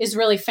is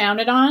really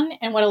founded on,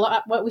 and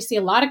what we see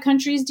a lot of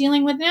countries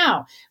dealing with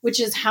now, which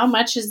is how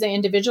much is the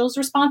individual's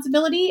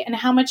responsibility and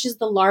how much is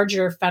the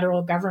larger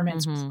federal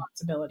government's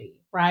responsibility,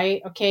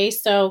 right? Okay,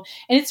 so,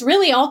 and it's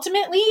really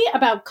ultimately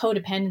about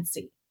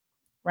codependency,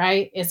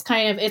 right?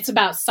 It's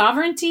about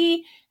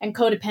sovereignty and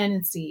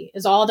codependency,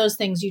 is all those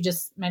things you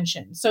just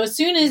mentioned. So as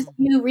soon as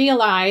you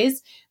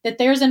realize that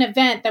there's an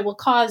event that will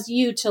cause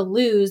you to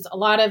lose a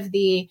lot of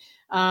the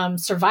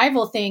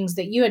survival things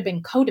that you had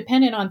been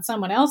codependent on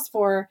someone else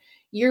for,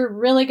 you're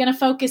really going to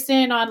focus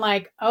in on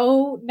like,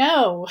 oh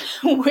no,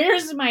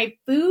 where's my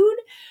food?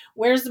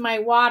 Where's my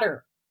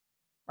water?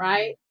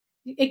 Right?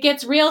 It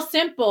gets real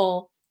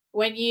simple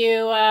when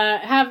you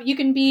you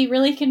can be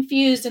really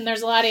confused and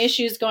there's a lot of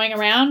issues going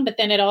around, but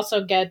then it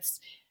also gets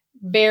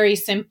very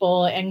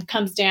simple and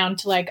comes down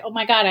to like, oh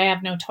my God, I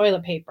have no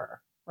toilet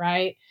paper.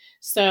 Right?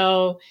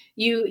 So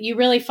you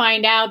really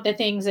find out the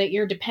things that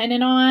you're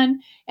dependent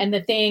on and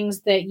the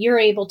things that you're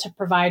able to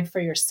provide for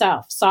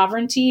yourself,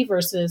 sovereignty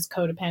versus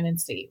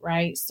codependency,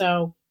 right?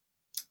 So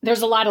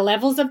there's a lot of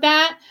levels of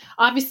that.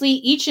 Obviously,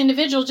 each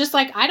individual, just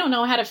like I don't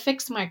know how to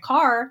fix my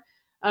car,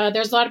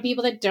 there's a lot of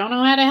people that don't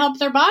know how to help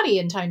their body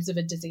in times of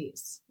a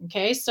disease.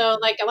 Okay. So,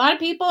 like, a lot of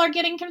people are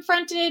getting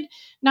confronted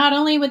not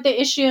only with the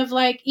issue of,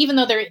 like, even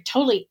though there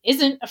totally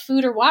isn't a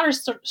food or water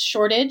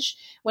shortage,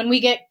 when we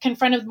get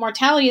confronted with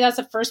mortality, that's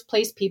the first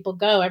place people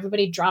go.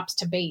 Everybody drops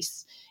to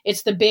base.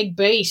 It's the big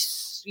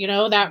base,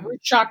 that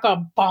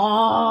chaka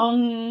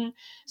bong.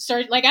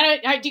 So, like,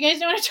 do you guys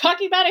know what I'm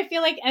talking about? I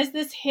feel like as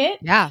this hit,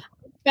 Yeah.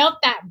 felt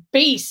that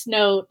bass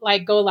note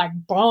like go like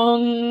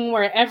bong,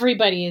 where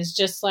everybody is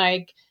just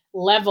like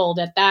leveled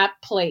at that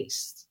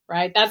place,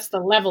 right? That's the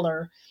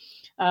leveler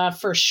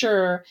for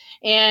sure.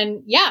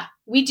 And yeah,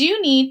 we do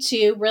need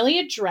to really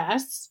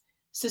address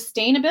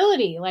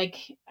sustainability. Like,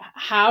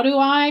 how do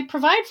I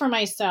provide for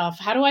myself?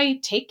 How do I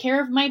take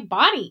care of my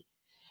body?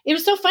 It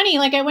was so funny.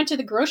 Like, I went to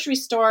the grocery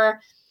store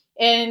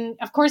and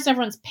of course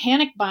everyone's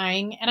panic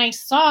buying, and I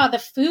saw the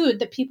food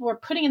that people were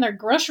putting in their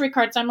grocery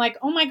carts. I'm like,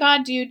 oh my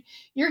God, dude,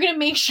 you're going to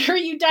make sure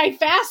you die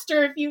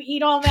faster if you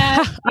eat all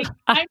that.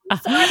 Like, I'm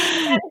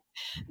sorry.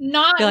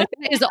 Not You're like,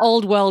 that is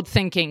old world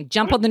thinking.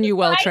 Jump on the new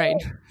world train.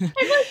 I'm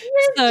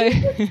like,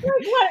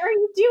 what are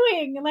you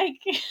doing? Like,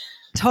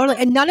 Totally.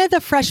 And none of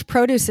the fresh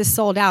produce is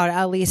sold out,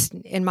 at least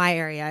in my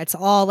area. It's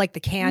all like the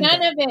canned.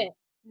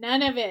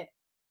 None of it.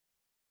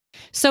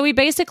 So we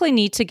basically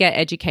need to get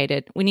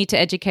educated. We need to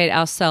educate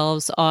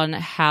ourselves on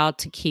how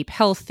to keep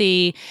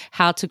healthy,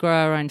 how to grow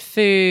our own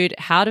food,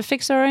 how to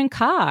fix our own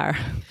car.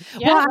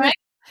 Yeah, well, right.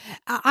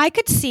 I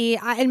could see,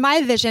 in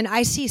my vision,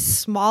 I see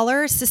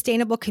smaller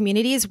sustainable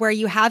communities where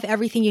you have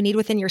everything you need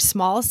within your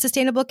small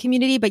sustainable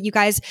community, but you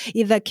guys,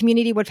 the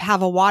community would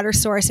have a water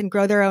source and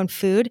grow their own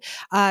food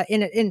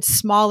in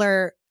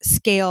smaller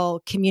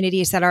scale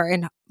communities that are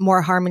in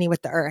more harmony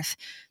with the earth.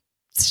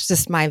 It's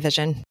just my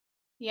vision.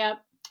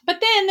 Yep. But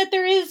then that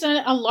there is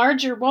a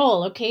larger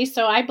role. Okay.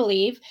 So I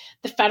believe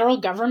the federal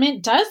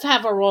government does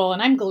have a role,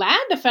 and I'm glad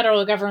the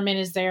federal government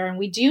is there. And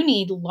we do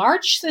need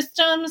large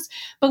systems,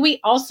 but we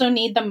also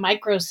need the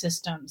micro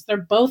systems. They're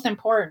both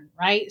important,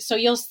 right? So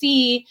you'll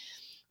see,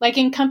 like,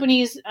 in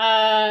companies,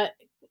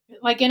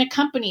 like in a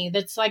company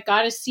that's like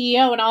got a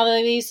CEO and all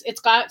of these,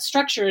 it's got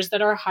structures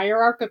that are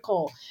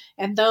hierarchical,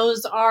 and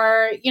those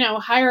are,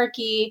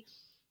 hierarchy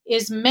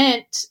is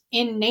meant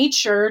in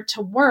nature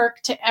to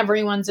work to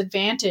everyone's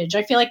advantage.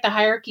 I feel like the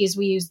hierarchies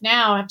we use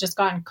now have just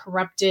gotten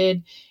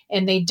corrupted,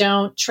 and they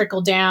don't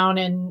trickle down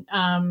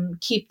and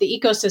keep the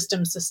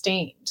ecosystem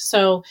sustained.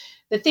 So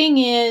the thing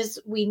is,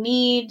 we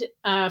need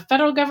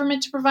federal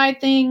government to provide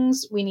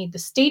things. We need the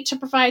state to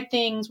provide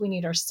things. We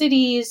need our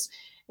cities.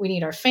 We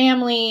need our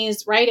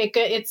families, right?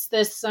 It's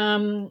this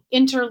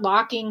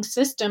interlocking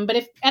system. But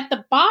if at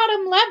the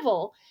bottom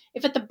level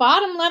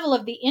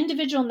of the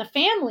individual and the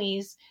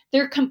families,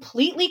 they're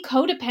completely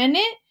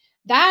codependent,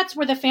 that's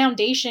where the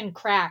foundation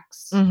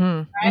cracks, right?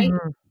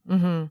 Mm-hmm,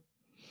 mm-hmm.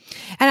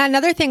 And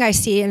another thing I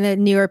see in the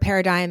new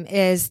paradigm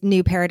is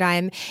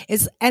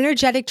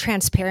energetic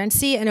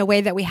transparency in a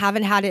way that we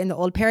haven't had it in the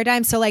old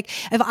paradigm. So, like,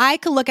 if I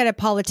could look at a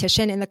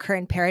politician in the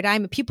current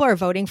paradigm, people are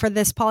voting for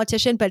this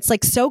politician, but it's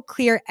like so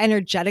clear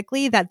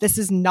energetically that this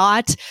is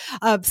not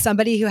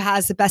somebody who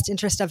has the best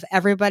interest of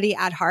everybody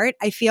at heart.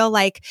 I feel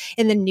like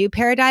in the new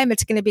paradigm,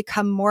 it's going to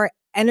become more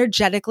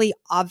energetically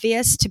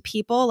obvious to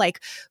people, like,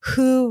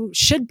 who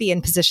should be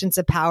in positions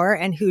of power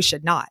and who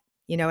should not.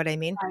 You know what I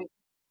mean?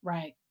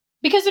 Right.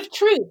 Because of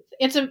truth.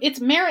 It's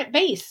merit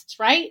based,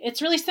 right?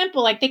 It's really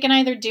simple. Like, they can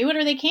either do it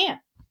or they can't.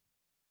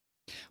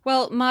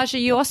 Well, Maja,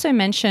 you also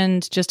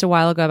mentioned just a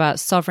while ago about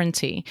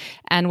sovereignty,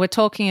 and we're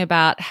talking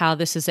about how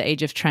this is the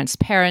age of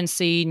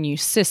transparency, new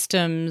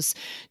systems,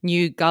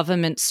 new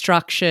government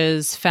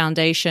structures,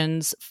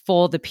 foundations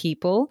for the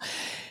people.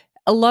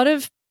 A lot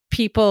of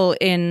people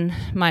in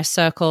my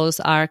circles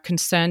are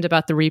concerned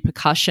about the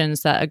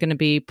repercussions that are going to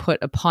be put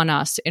upon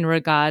us in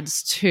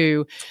regards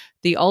to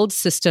the old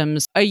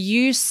systems. Are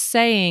you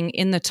saying,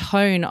 in the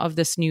tone of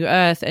this new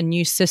earth and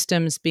new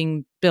systems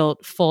being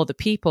built for the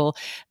people,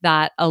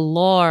 that a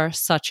law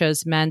such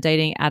as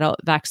mandating adult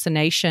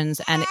vaccinations,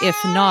 and if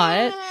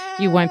not,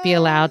 you won't be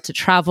allowed to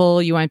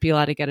travel, you won't be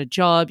allowed to get a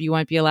job, you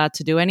won't be allowed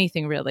to do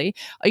anything really?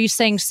 Are you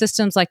saying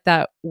systems like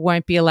that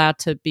won't be allowed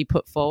to be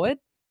put forward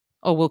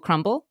or will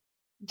crumble?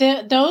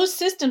 Those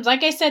systems,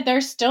 like I said, they're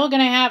still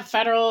going to have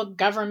federal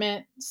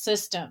government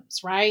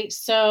systems, right?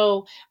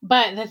 So,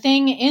 but the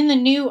thing in the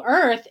new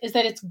earth is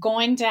that it's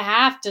going to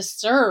have to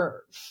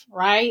serve,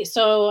 right?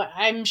 So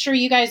I'm sure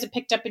you guys have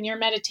picked up in your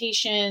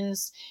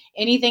meditations,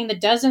 anything that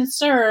doesn't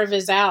serve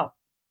is out.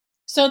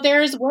 So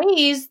there's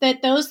ways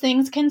that those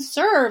things can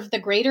serve the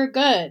greater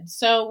good.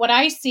 So what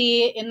I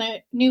see in the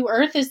new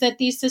earth is that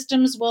these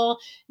systems will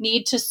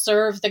need to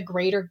serve the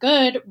greater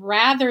good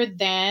rather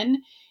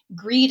than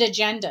greed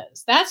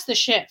agendas. That's the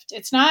shift.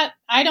 It's not,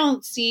 I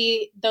don't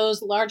see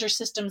those larger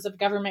systems of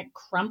government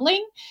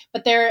crumbling,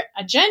 but their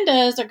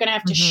agendas are going to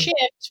have to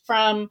shift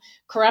from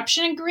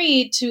corruption and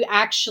greed to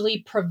actually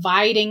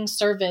providing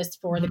service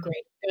for the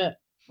great good,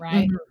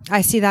 right?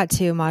 I see that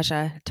too,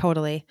 Maja.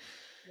 Totally.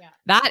 Yeah.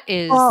 That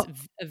is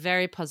a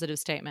very positive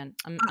statement.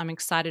 I'm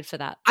excited for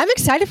that. I'm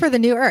excited for the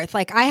new earth.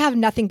 Like, I have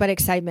nothing but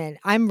excitement.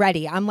 I'm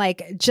ready. I'm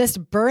like,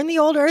 just burn the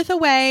old earth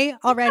away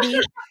already.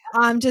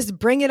 Just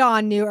bring it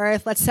on, new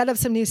earth. Let's set up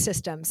some new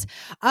systems.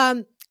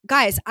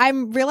 Guys,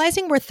 I'm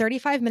realizing we're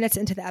 35 minutes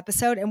into the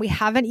episode and we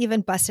haven't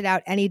even busted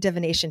out any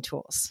divination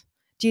tools.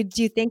 Do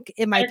you think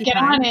it might be get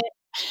time? on it?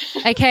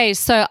 Okay,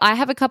 so I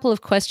have a couple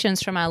of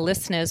questions from our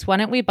listeners. Why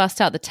don't we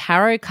bust out the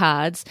tarot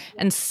cards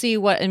and see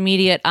what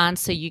immediate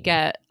answer you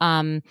get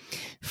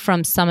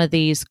from some of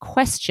these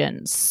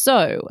questions.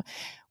 So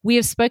we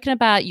have spoken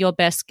about your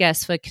best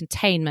guess for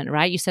containment,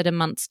 right? You said a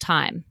month's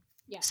time.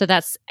 Yeah. So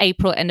that's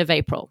April, end of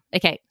April.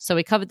 Okay, so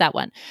we covered that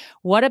one.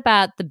 What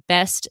about the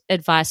best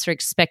advice for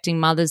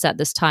expecting mothers at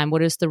this time?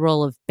 What is the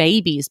role of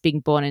babies being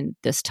born in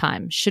this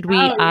time? Should we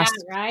ask?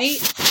 Yeah, right?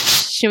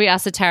 Should we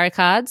ask the tarot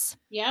cards?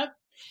 Yep.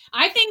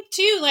 I think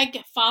too,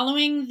 like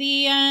following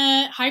the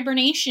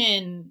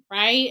hibernation,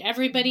 right?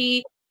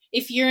 Everybody,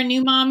 if you're a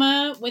new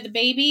mama with a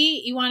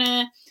baby, you want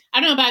to, I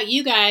don't know about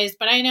you guys,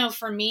 but I know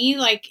for me,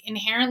 like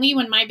inherently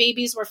when my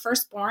babies were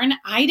first born,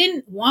 I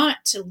didn't want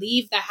to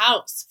leave the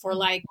house for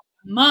like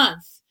a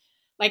month.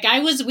 Like I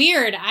was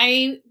weird.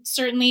 I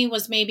certainly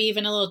was maybe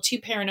even a little too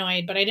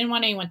paranoid, but I didn't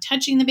want anyone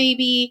touching the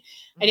baby.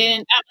 That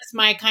was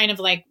my kind of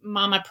like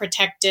mama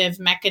protective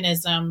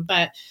mechanism.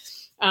 But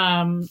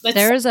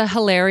there is a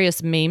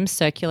hilarious meme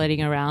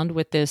circulating around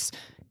with this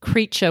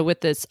creature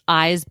with its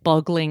eyes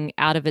boggling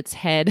out of its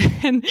head.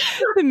 And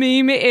the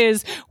meme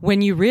is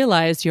when you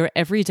realize your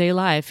everyday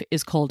life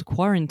is called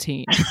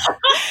quarantine.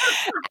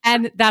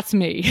 And that's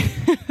me.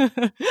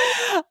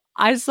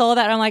 I saw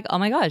that and I'm like, oh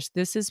my gosh,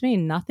 this is me.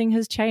 Nothing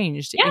has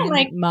changed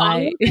in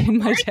my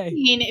day.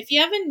 If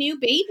you have a new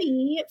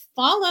baby,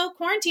 follow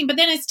quarantine. But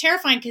then it's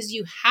terrifying because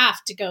you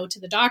have to go to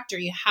the doctor.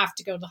 You have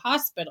to go to the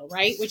hospital,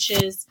 right? Which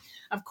is,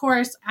 of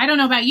course, I don't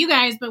know about you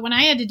guys, but when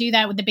I had to do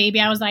that with the baby,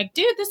 I was like,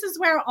 dude, this is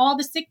where all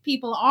the sick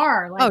people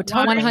are. Like,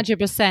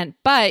 100%.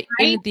 But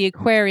in the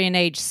Aquarian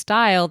age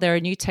style, there are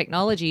new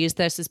technologies.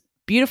 There's this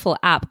beautiful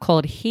app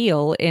called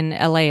Heal in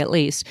LA, at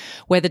least,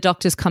 where the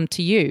doctors come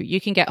to you.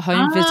 You can get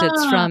home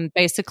visits from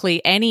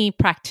basically any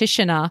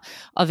practitioner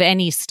of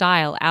any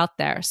style out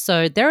there.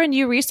 So there are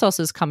new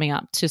resources coming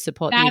up to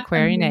support the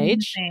Aquarian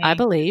age, I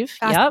believe.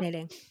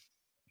 Fascinating. Yep.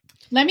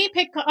 Let me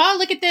pick. Oh,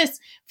 look at this.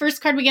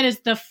 First card we get is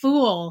the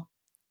Fool.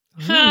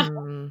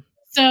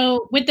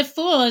 So with the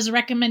Fool as a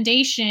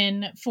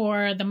recommendation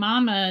for the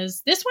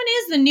mamas, this one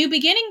is the New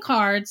Beginning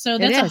card. So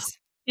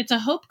it's a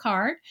hope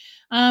card.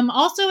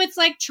 Also, it's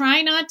like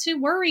try not to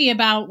worry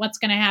about what's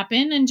going to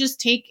happen and just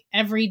take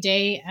every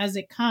day as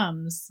it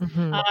comes.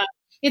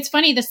 It's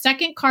funny. The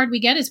second card we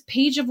get is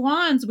Page of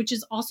Wands, which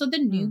is also the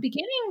New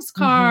Beginnings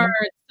card.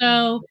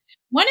 So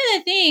one of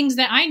the things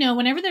that I know,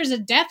 whenever there's a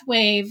death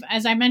wave,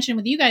 as I mentioned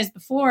with you guys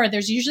before,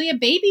 there's usually a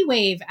baby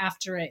wave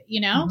after it,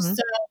 you know?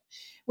 So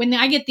when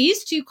I get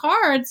these two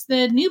cards,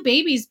 the new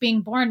babies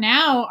being born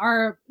now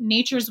are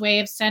nature's way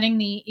of setting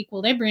the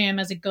equilibrium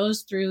as it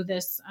goes through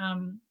this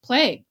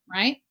plague,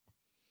 right?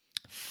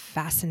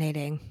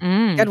 Fascinating.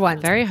 Good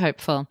one. Very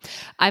hopeful.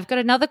 I've got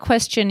another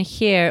question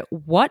here.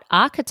 What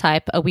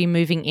archetype are we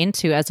moving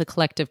into as a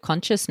collective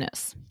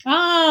consciousness?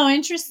 Oh,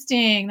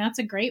 interesting. That's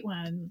a great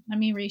one. Let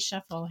me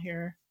reshuffle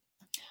here.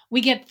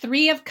 We get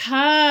Three of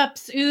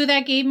Cups. Ooh,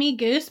 that gave me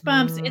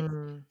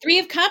goosebumps. Three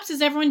of Cups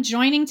is everyone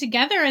joining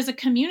together as a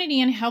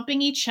community and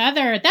helping each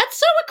other. That's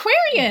so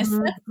Aquarius.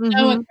 That's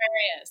so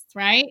Aquarius,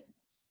 right?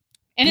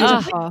 And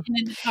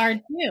it's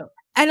hard too.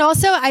 And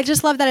also, I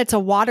just love that it's a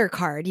water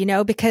card, you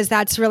know, because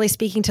that's really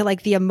speaking to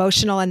like the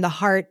emotional and the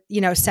heart,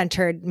 you know,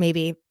 centered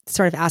maybe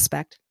sort of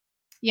aspect.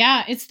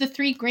 Yeah, it's the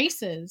Three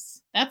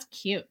Graces. That's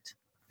cute.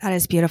 That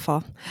is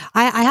beautiful.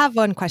 I have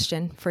one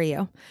question for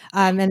you.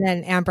 And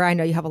then Amber, I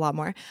know you have a lot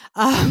more.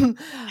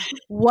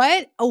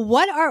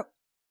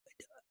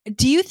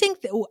 Do you think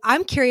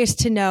I'm curious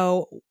to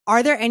know,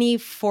 are there any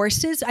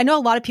forces? I know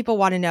a lot of people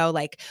want to know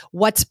like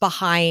what's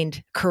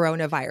behind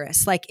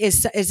coronavirus. Like,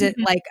 is it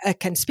like a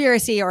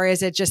conspiracy or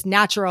is it just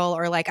natural?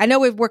 Or like, I know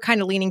we're kind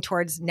of leaning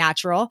towards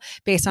natural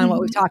based on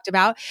what we've talked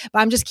about, but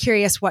I'm just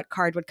curious what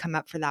card would come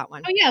up for that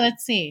one. Oh yeah.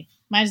 Let's see.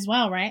 Might as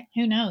well, right?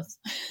 Who knows?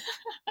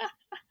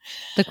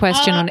 The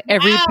question on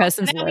every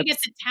person's lips. We get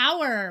the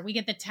Tower. We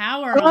get the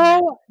Tower.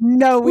 Oh,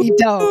 no, we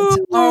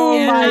don't.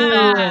 Oh, my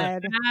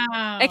God.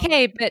 Wow.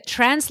 Okay, but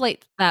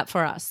translate that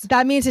for us.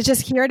 That means it's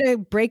just here to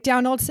break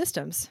down old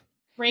systems.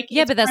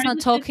 But that's not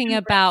talking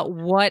about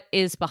what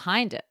is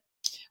behind it.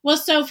 Well,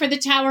 so for the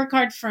Tower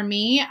card for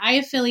me, I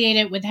affiliate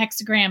it with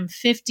hexagram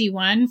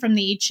 51 from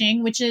the I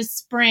Ching, which is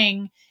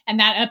spring and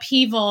that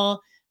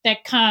upheaval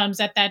that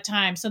comes at that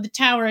time. So the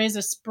Tower is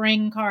a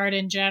spring card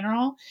in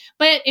general.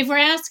 But if we're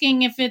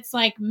asking if it's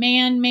like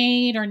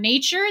man-made or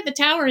nature, the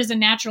Tower is a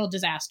natural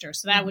disaster.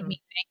 So that would mean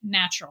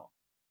natural.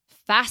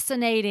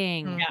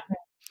 fascinating. Yeah.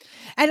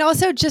 And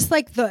also just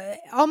like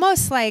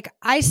almost like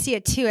I see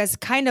it too as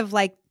kind of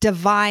like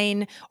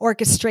divine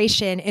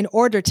orchestration in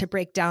order to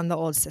break down the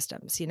old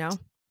systems, you know?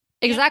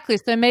 Exactly.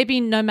 So maybe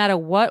no matter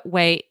what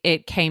way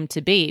it came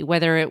to be,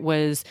 whether it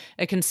was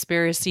a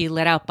conspiracy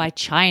let out by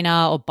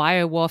China or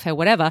biowarfare,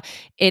 whatever,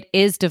 it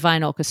is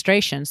divine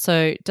orchestration. So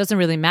it doesn't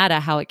really matter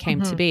how it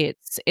came to be.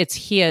 It's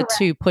here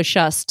to push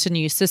us to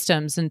new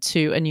systems and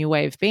to a new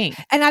way of being.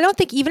 And I don't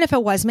think even if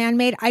it was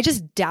man-made, I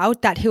just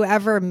doubt that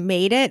whoever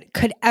made it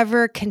could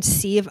ever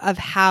conceive of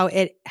how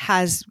it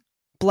has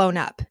blown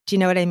up. Do you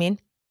know what I mean?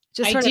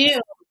 I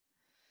do.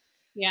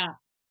 Yeah.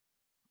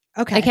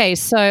 Okay,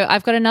 so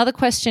I've got another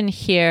question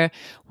here.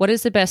 What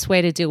is the best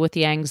way to deal with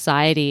the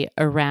anxiety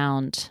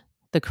around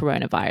the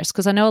coronavirus?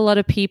 Because I know a lot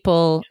of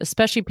people,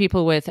 especially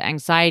people with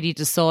anxiety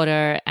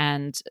disorder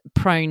and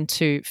prone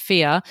to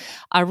fear,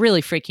 are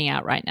really freaking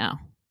out right now.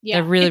 Yeah.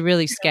 They're really,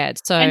 really scared.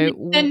 So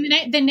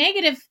the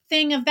negative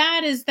thing of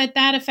that is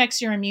that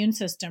affects your immune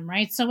system,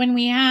 right? So when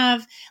we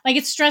have, like,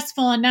 it's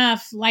stressful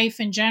enough,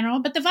 life in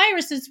general, but the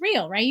virus is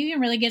real, right? You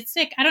can really get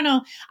sick. I don't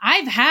know.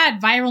 I've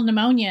had viral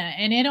pneumonia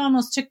and it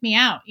almost took me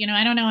out. You know,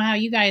 I don't know how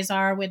you guys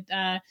are with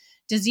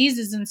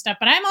diseases and stuff,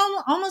 but I'm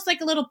almost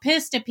like a little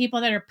pissed at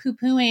people that are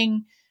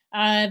poo-pooing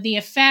the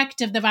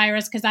effect of the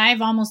virus, because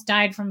I've almost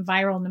died from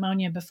viral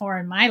pneumonia before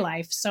in my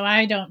life. So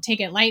I don't take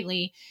it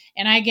lightly.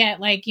 And I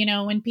get, like, you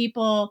know, when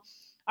people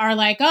are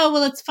like, oh,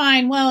 well, it's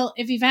fine. Well,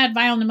 if you've had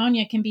viral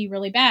pneumonia, it can be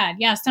really bad.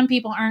 Yeah, some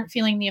people aren't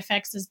feeling the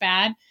effects as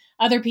bad.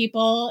 Other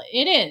people,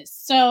 it is.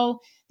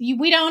 So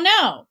we don't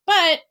know.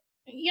 But,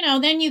 you know,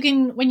 then you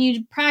can, when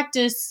you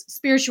practice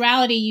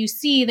spirituality, you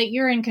see that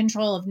you're in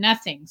control of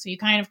nothing. So you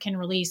kind of can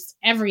release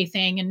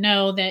everything and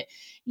know that,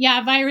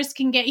 yeah, virus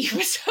can get you.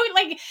 So,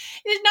 like,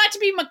 it's not to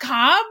be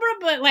macabre,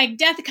 but like,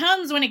 death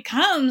comes when it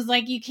comes.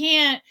 Like, you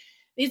can't,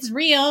 it's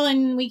real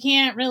and we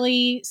can't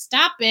really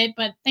stop it.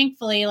 But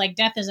thankfully, like,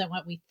 death isn't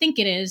what we think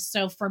it is.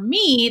 So for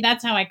me,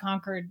 that's how I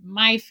conquered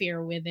my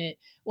fear with it,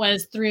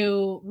 was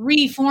through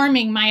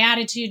reforming my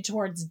attitude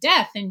towards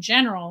death in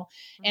general.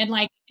 And,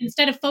 like,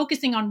 instead of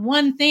focusing on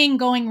one thing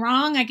going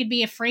wrong I could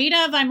be afraid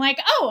of, I'm like,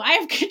 oh, I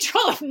have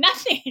control of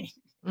nothing.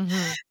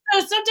 Mm-hmm. So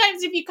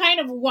sometimes if you kind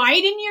of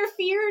widen your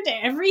fear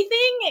to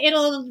everything,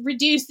 it'll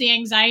reduce the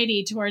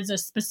anxiety towards a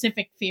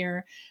specific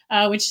fear,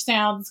 which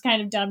sounds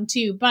kind of dumb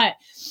too. But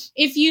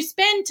if you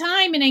spend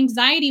time in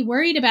anxiety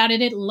worried about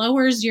it, it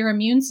lowers your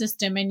immune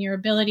system and your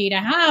ability to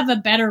have a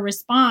better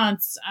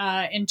response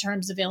in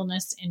terms of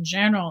illness in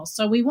general.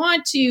 So we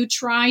want to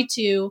try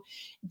to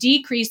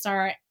decrease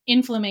our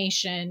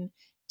inflammation,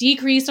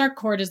 decrease our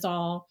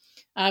cortisol.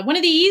 One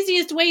of the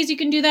easiest ways you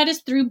can do that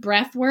is through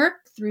breath work,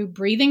 through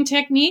breathing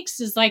techniques,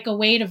 is like a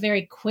way to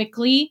very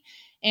quickly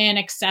and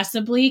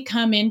accessibly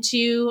come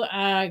into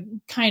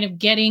kind of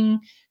getting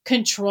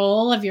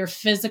control of your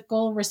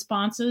physical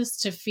responses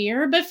to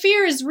fear. But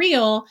fear is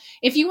real.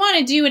 If you want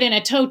to do it in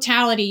a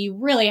totality, you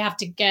really have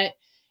to get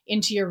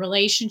into your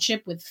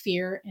relationship with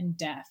fear and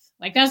death.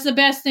 Like, that's the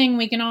best thing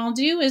we can all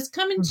do, is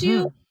come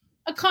into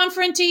a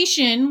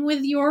confrontation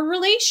with your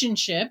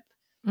relationship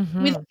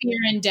with fear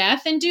and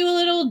death, and do a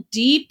little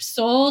deep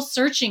soul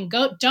searching.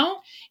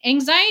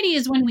 Anxiety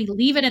is when we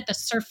leave it at the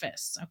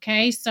surface.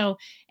 Okay. So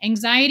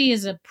anxiety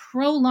is a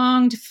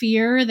prolonged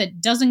fear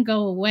that doesn't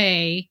go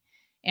away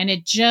and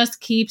it just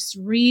keeps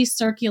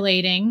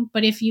recirculating.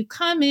 But if you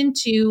come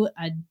into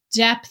a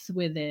depth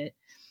with it,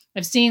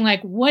 of seeing,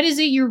 like, what is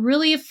it you're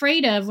really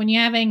afraid of when you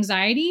have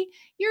anxiety?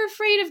 You're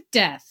afraid of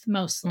death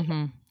mostly,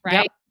 right?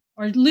 Yep.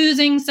 Or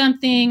losing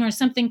something, or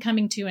something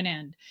coming to an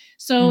end.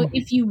 So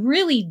if you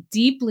really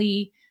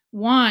deeply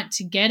want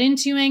to get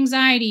into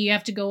anxiety, you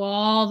have to go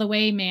all the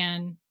way,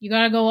 man. You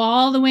got to go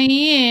all the way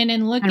in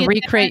and look and at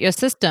recreate your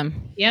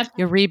system. Yep.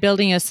 You're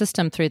rebuilding your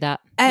system through that.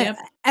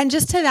 And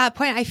just to that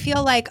point, I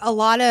feel like a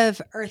lot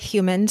of Earth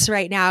humans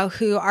right now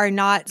who are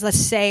not, let's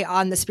say,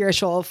 on the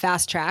spiritual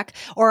fast track,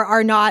 or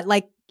are not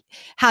like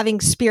having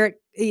spirit,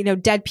 you know,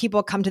 dead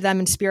people come to them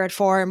in spirit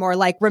form, or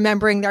like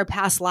remembering their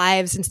past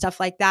lives and stuff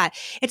like that.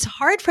 It's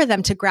hard for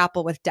them to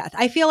grapple with death.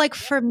 I feel like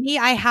for me,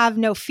 I have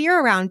no fear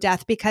around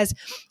death because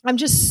I'm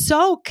just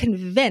so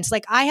convinced.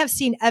 Like, I have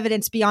seen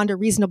evidence beyond a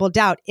reasonable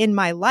doubt in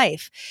my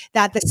life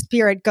that the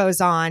spirit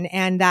goes on,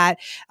 and that,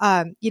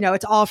 you know,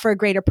 it's all for a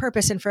greater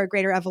purpose and for a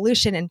greater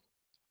evolution. And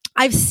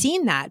I've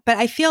seen that, but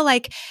I feel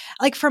like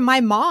for my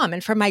mom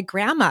and for my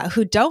grandma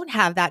who don't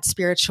have that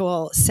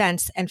spiritual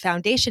sense and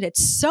foundation,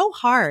 it's so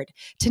hard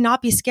to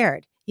not be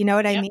scared. You know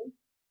what I mean?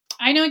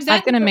 I know exactly.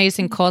 I've got an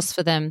amazing course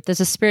for them. There's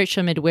a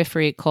spiritual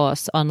midwifery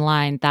course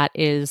online that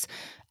is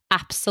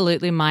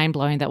absolutely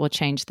mind-blowing, that will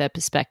change their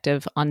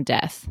perspective on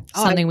death.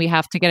 Something we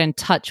have to get in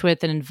touch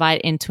with and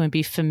invite into and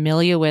be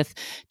familiar with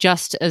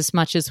just as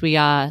much as we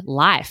are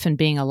life and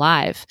being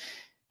alive.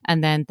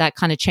 And then that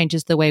kind of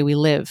changes the way we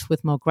live,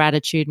 with more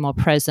gratitude, more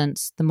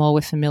presence, the more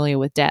we're familiar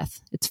with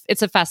death.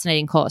 It's a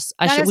fascinating course.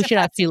 We should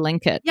actually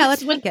link it. Yeah,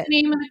 let's link it. What's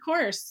the name of the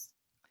course?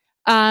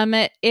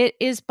 It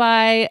is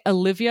by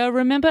Olivia.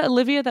 Remember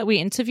Olivia that we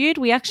interviewed?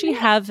 We actually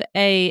have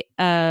a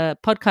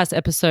podcast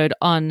episode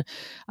on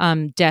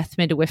death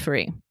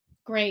midwifery.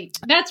 Great.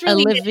 That's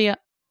really Olivia.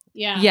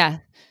 Yeah,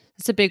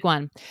 it's a big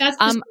one. That's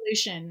the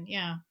solution.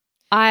 Yeah.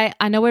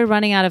 I know we're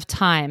running out of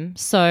time,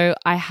 so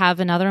I have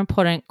another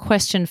important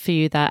question for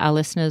you that our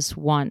listeners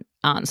want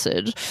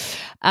answered.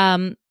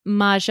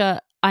 Maja,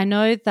 I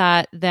know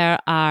that there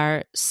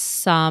are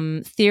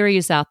some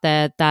theories out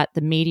there that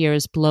the media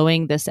is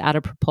blowing this out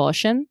of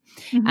proportion,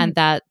 and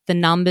that the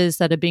numbers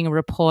that are being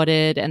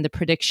reported and the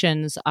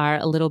predictions are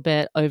a little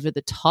bit over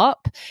the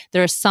top.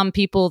 There are some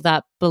people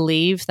that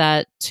believe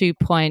that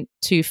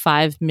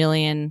 2.25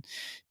 million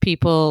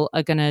people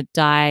are going to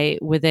die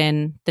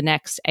within the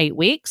next 8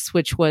 weeks,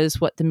 which was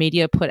what the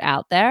media put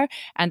out there.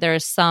 And there are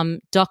some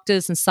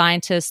doctors and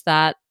scientists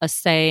that are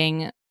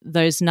saying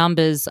those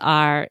numbers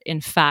are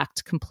in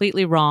fact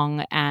completely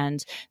wrong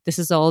and this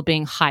is all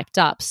being hyped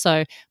up.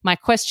 So my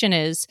question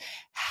is,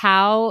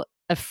 how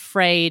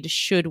afraid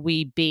should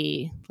we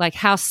be? Like,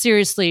 how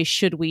seriously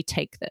should we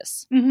take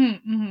this?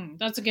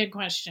 That's a good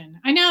question.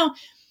 I know.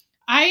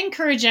 I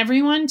encourage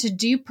everyone to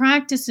do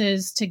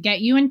practices to get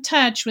you in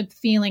touch with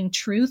feeling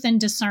truth and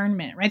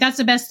discernment, right? That's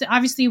the best.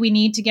 Obviously, we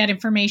need to get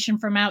information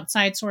from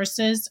outside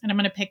sources, and I'm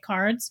going to pick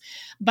cards.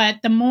 But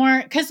the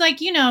more, because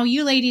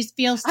you ladies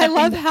feel stuff. I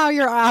love how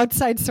your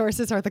outside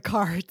sources are the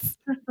cards.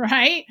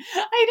 Right?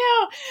 I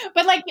know.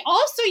 But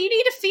also you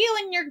need to feel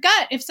in your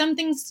gut if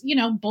something's,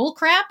 bull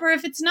crap or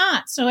if it's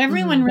not. So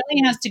everyone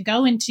really has to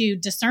go into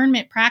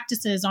discernment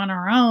practices on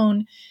our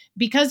own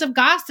because of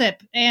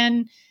gossip.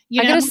 And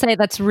I got to say,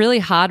 that's really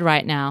hard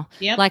right now.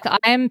 Yep. Like,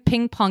 I'm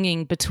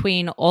ping-ponging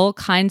between all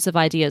kinds of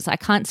ideas. I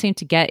can't seem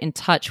to get in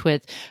touch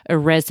with a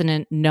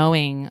resonant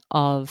knowing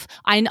of,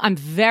 I'm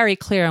very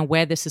clear on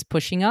where this is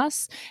pushing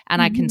us,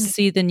 and I can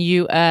see the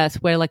new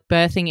earth. We're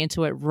birthing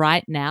into it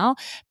right now,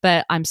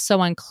 but I'm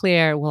so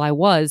unclear, well, I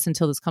was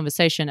until this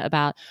conversation,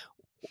 about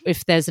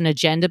if there's an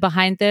agenda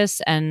behind this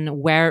and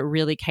where it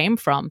really came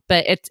from.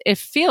 But it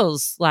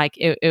feels like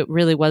it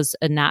really was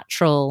a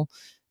natural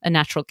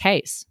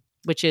case,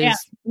 which is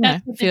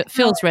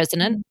feels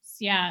resonant.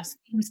 Yeah,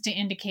 seems to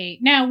indicate.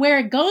 Now, where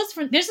it goes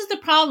from, this is the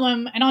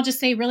problem, and I'll just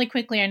say really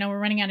quickly, I know we're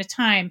running out of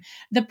time.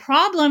 The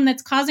problem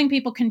that's causing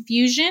people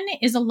confusion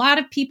is a lot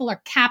of people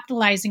are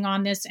capitalizing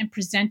on this and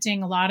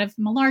presenting a lot of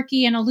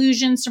malarkey and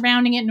illusion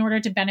surrounding it in order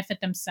to benefit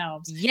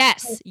themselves.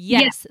 Yes.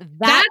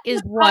 That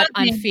is what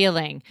I'm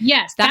feeling.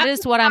 Yes. That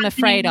is what I'm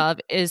afraid of,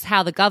 is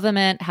how the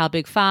government, how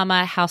big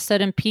pharma, how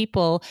certain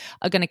people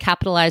are going to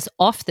capitalize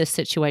off this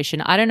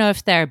situation. I don't know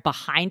if they're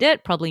behind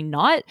it, probably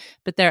not,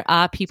 but there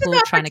are people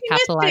trying to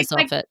capitalize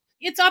off it.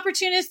 It's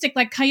opportunistic,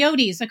 like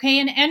coyotes, okay?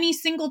 And any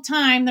single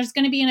time there's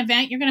going to be an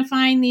event, you're going to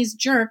find these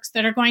jerks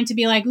that are going to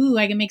be like, ooh,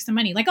 I can make some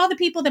money. Like all the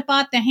people that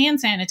bought the hand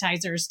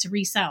sanitizers to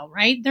resell,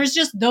 right? There's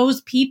just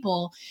those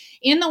people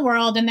in the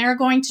world, and they're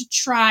going to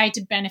try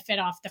to benefit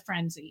off the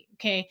frenzy,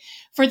 okay?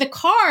 For the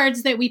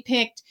cards that we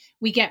picked,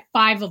 we get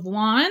 5 of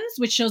Wands,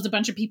 which shows a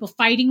bunch of people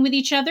fighting with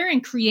each other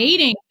and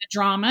creating the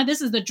drama. This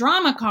is the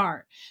drama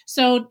card.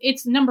 So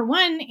it's number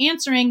one,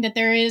 answering that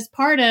there is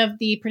part of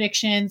the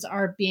predictions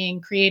are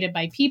being created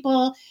by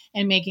people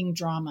and making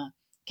drama.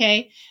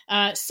 Okay.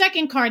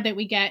 Second card that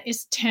we get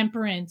is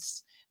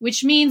Temperance,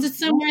 which means it's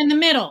somewhere in the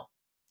middle.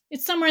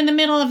 It's somewhere in the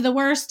middle of the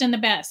worst and the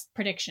best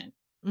prediction.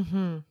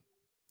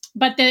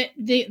 But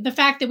the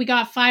fact that we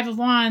got 5 of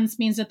Wands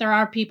means that there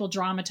are people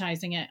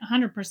dramatizing it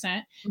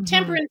 100%.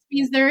 Temperance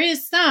means there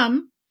is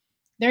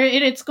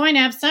it's going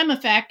to have some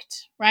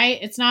effect, right?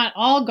 It's not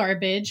all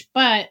garbage,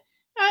 but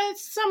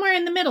it's somewhere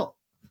in the middle.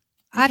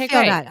 I feel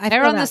that.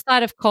 Err on the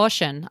side of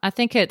caution. I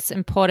think it's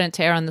important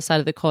to err on the side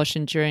of the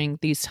caution during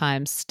these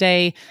times.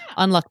 Stay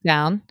on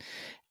lockdown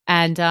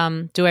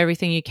and do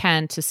everything you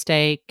can to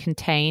stay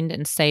contained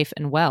and safe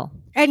and well.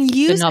 And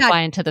not buy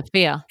into the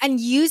fear. And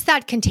use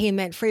that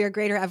containment for your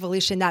greater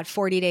evolution, that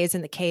 40 days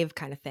in the cave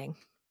kind of thing.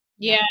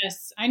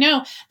 Yes, I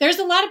know. There's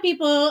a lot of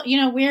people,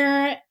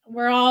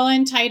 we're all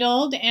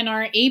entitled and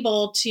are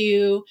able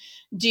to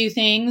do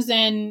things.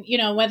 And,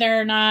 whether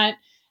or not,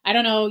 I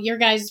don't know, your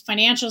guys'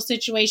 financial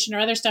situation or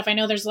other stuff. I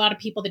know there's a lot of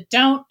people that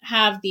don't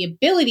have the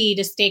ability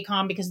to stay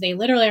calm because they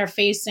literally are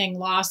facing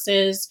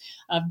losses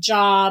of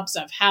jobs,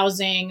 of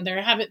housing.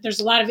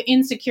 There's a lot of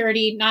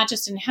insecurity, not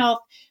just in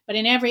health, but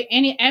in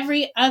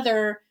every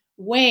other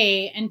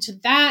way. And to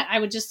that, I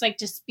would just like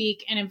to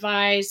speak and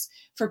advise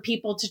for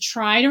people to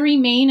try to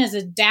remain as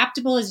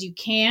adaptable as you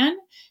can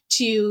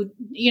to,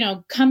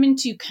 come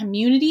into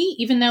community,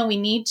 even though we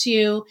need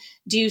to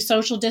do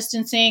social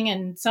distancing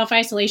and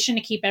self-isolation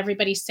to keep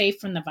everybody safe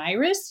from the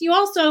virus. You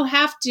also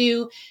have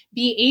to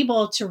be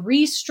able to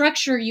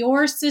restructure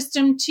your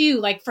system too.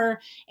 Like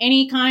for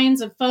any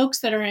kinds of folks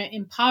that are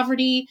in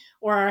poverty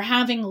or are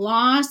having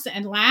loss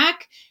and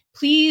lack,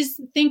 please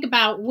think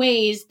about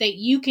ways that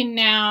you can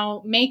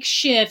now make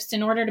shifts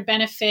in order to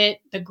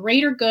benefit the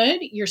greater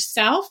good,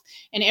 yourself,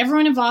 and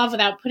everyone involved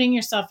without putting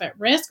yourself at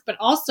risk, but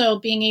also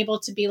being able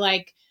to be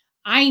like,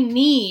 I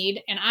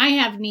need and I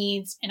have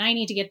needs and I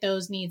need to get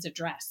those needs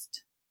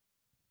addressed.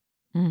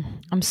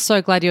 I'm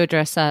so glad you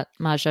addressed that,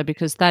 Maja,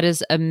 because that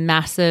is a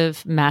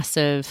massive,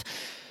 massive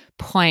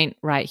point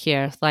right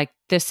here. Like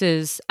this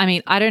is, I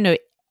mean, I don't know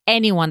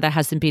anyone that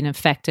hasn't been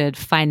affected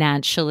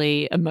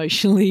financially,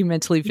 emotionally,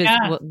 mentally,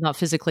 well, not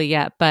physically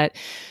yet, but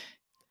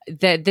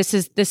this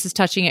is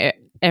touching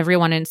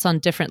everyone, and it's on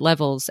different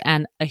levels.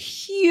 And a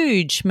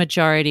huge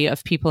majority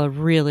of people are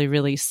really,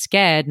 really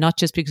scared, not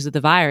just because of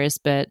the virus,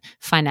 but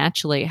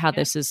financially, how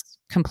this has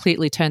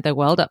completely turned their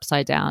world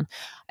upside down.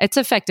 It's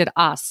affected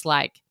us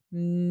like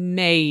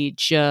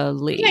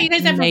majorly. Yeah, you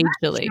guys have a majorly.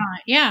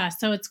 restaurant. Yeah,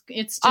 so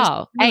it's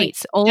just really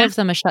 8. All of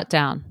them are shut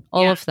down.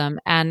 All of them.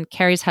 And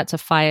Kerry's had to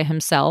fire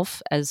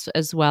himself as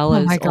well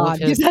as all of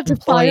his He's had to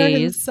employees. fire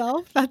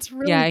himself? That's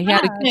really he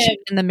had a check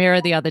in the mirror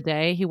the other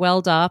day. He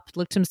welled up,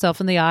 looked himself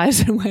in the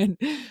eyes and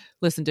went,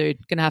 listen, dude,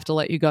 gonna have to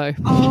let you go.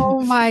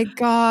 Oh my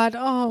God.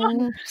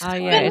 Oh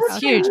yeah, it's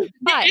huge.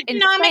 But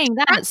in saying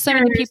that, so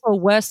many people are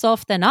worse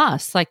off than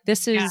us. Like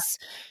this is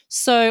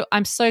so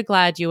I'm so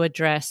glad you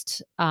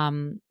addressed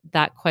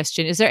that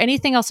question. Is there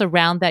anything else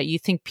around that you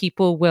think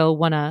people will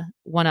wanna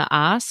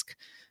ask?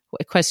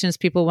 Questions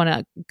people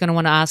gonna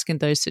want to ask in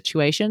those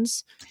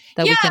situations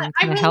that we can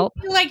I really help?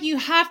 feel like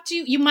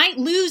you might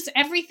lose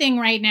everything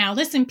right now.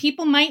 Listen,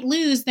 people might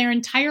lose their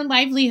entire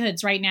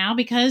livelihoods right now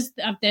because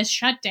of this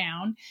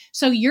shutdown.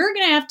 So you're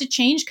going to have to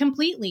change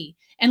completely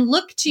and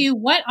look to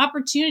what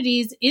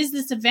opportunities is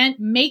this event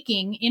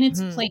making in its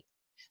place.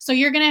 So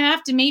you're going to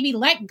have to maybe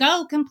let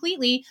go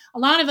completely. A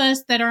lot of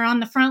us that are on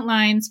the front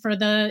lines for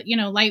the,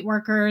 light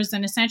workers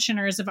and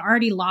ascensioners have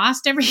already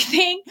lost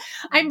everything.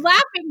 I'm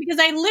laughing because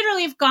I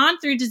literally have gone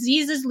through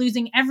diseases,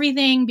 losing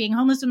everything, being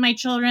homeless with my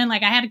children.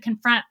 Like I had to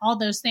confront all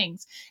those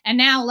things. And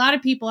now a lot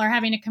of people are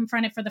having to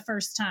confront it for the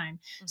first time.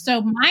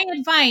 So my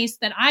advice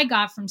that I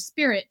got from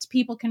Spirit to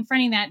people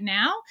confronting that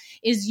now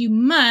is you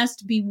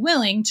must be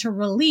willing to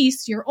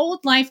release your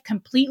old life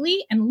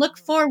completely and look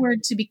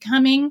forward to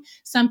becoming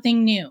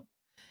something new.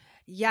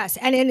 Yes.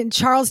 And in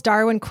Charles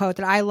Darwin quote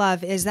that I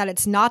love is that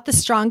it's not the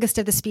strongest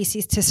of the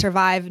species to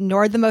survive,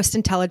 nor the most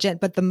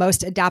intelligent, but the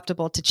most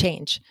adaptable to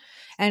change.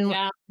 And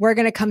we're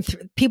going to come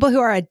through. People who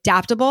are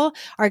adaptable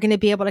are going to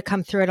be able to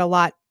come through it a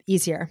lot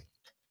easier.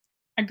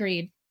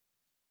 Agreed.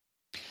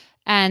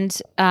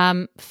 And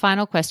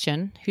final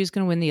question, who's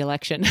going to win the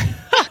election?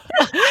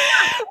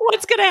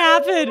 What's going to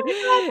happen?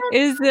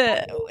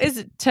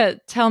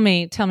 Tell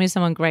me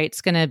someone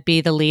great's going to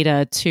be the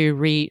leader to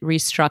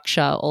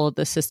restructure all of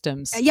the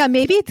systems. Yeah,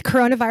 maybe the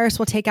coronavirus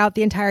will take out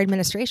the entire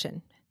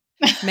administration.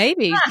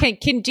 Maybe.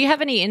 Do you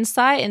have any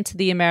insight into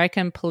the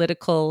American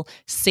political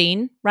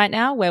scene right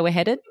now, where we're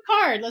headed?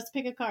 Let's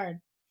pick a card.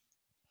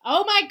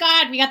 Oh my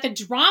God, we got the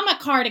drama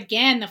card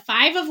again, the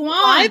 5 of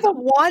Wands. 5 of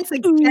Wands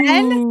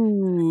again?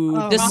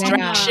 Ooh,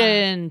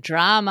 distraction,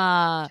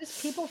 drama.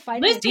 Just people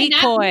fighting. Listen,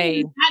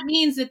 decoy. That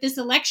means that this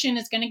election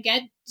is going to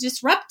get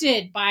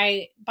disrupted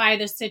by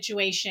the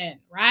situation,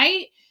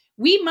 right?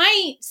 We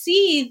might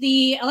see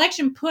the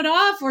election put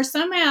off or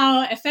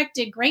somehow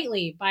affected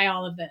greatly by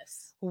all of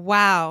this.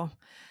 Wow.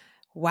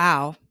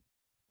 One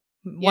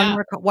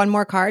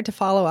more card to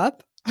follow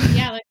up.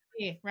 Yeah, let's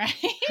see, right?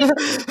 Oh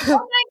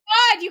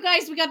my God, you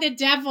guys, we got the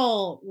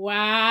devil.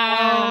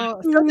 Wow.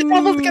 So the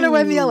devil's going to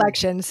win the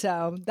election,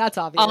 so that's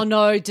obvious. Oh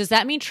no, does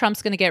that mean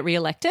Trump's going to get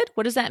reelected?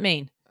 What does that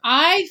mean?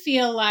 I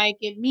feel like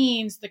it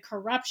means the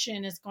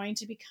corruption is going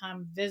to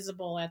become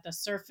visible at the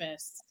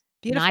surface.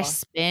 Beautiful. Nice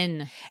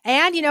spin.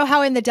 And you know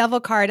how in the devil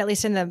card, at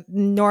least in the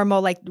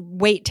normal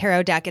weight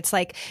tarot deck, it's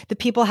like the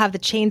people have the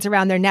chains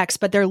around their necks,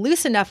 but they're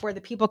loose enough where the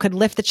people could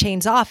lift the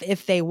chains off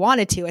if they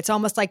wanted to. It's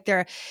almost like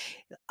they're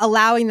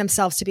allowing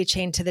themselves to be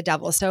chained to the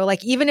devil. So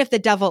even if the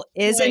devil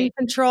is in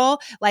control,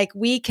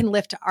 we can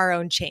lift our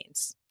own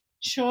chains.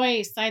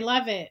 Choice. I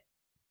love it.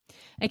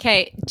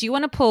 Okay. Do you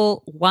want to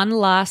pull one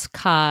last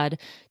card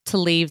to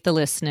leave the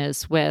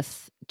listeners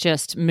with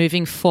just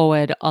moving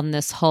forward on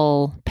this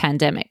whole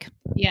pandemic?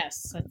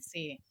 Yes. Let's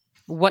see.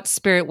 What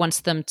Spirit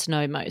wants them to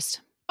know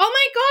most? Oh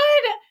my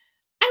God.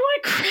 I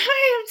want to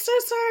cry. I'm so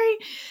sorry.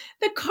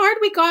 The card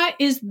we got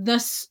is the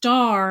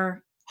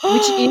Star,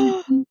 which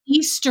is an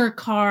Easter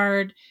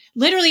card.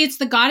 Literally, it's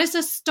the goddess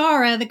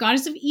Astara, the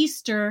goddess of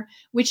Easter,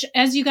 which,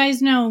 as you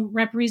guys know,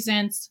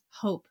 represents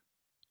hope.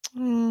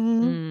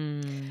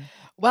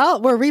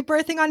 Well, we're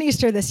rebirthing on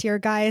Easter this year,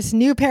 guys.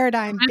 New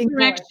paradigm.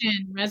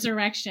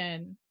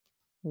 Resurrection.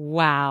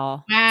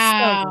 Wow.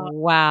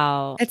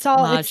 It's all,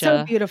 Maja. It's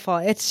so beautiful.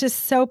 It's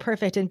just so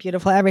perfect and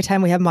beautiful every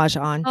time we have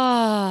Maja on.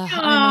 Oh,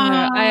 I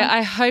know.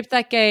 I hope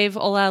that gave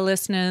all our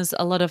listeners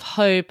a lot of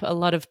hope, a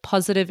lot of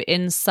positive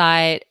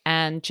insight,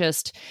 and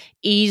just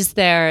ease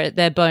their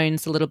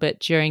bones a little bit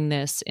during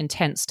this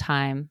intense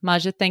time.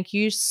 Maja, thank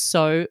you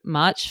so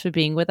much for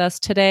being with us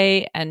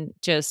today and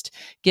just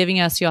giving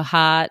us your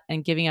heart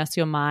and giving us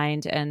your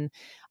mind. And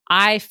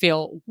I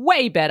feel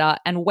way better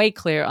and way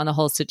clear on the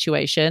whole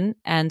situation,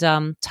 and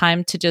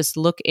time to just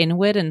look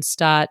inward and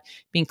start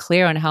being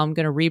clear on how I'm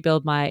going to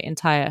rebuild my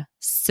entire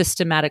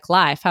systematic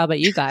life. How about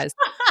you guys?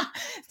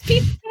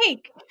 Piece of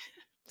cake.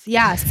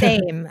 Yeah,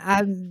 same.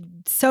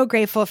 so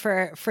grateful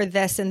for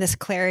this and this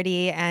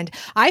clarity. And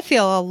I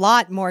feel a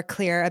lot more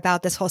clear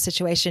about this whole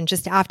situation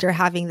just after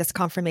having this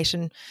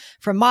confirmation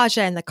from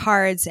Maja and the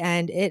cards.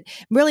 And it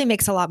really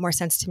makes a lot more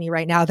sense to me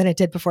right now than it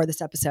did before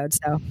this episode.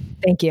 So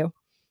thank you.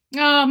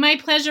 Oh, my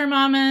pleasure,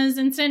 mamas,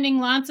 and sending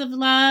lots of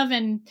love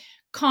and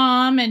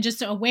calm and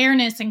just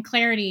awareness and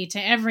clarity to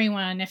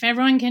everyone. If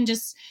everyone can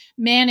just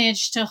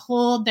manage to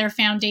hold their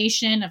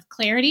foundation of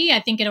clarity, I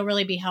think it'll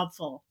really be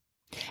helpful.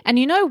 And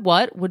you know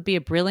what would be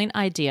a brilliant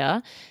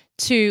idea?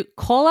 To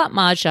call up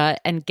Maja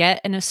and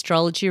get an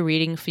astrology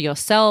reading for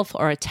yourself,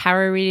 or a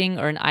tarot reading,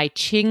 or an I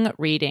Ching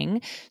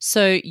reading,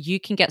 so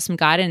you can get some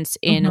guidance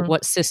in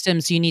what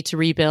systems you need to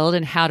rebuild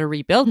and how to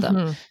rebuild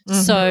them.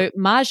 So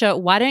Maja,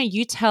 why don't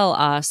you tell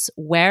us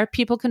where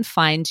people can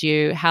find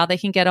you, how they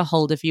can get a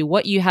hold of you,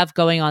 what you have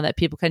going on that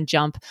people can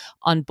jump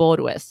on board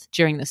with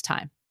during this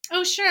time?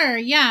 Oh, sure.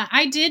 Yeah,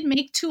 I did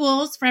make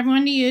tools for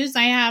everyone to use.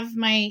 I have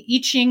my I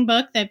Ching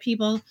book that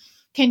people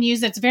can use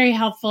that's very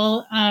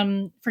helpful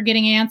for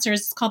getting answers.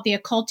 It's called the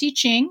Occult I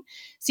Ching,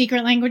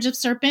 Secret Language of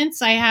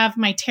Serpents. I have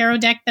my tarot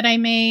deck that I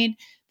made,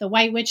 the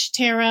White Witch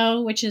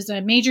Tarot, which is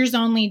a majors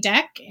only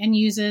deck and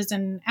uses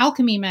an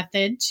alchemy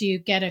method to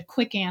get a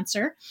quick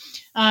answer.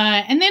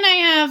 And then I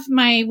have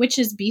my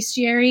Witches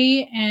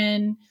Bestiary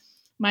and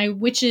my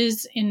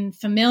Witches in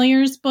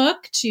Familiars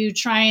book to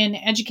try and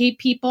educate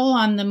people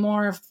on the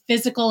more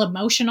physical,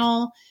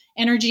 emotional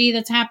energy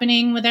that's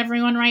happening with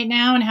everyone right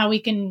now and how we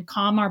can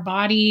calm our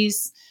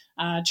bodies,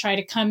 try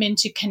to come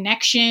into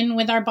connection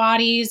with our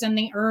bodies and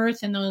the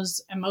earth and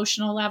those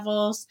emotional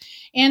levels.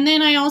 And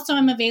then I also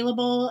am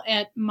available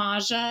at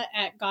Maja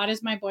at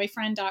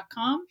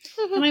godismyboyfriend.com.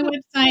 And my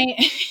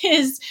website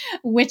is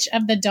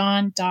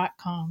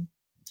witchofthedawn.com.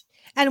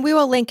 And we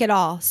will link it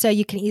all so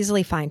you can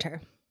easily find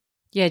her.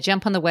 Yeah,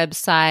 jump on the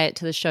website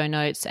to the show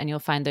notes and you'll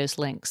find those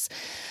links.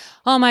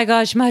 Oh my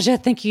gosh, Maja,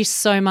 thank you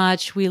so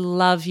much. We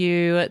love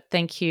you.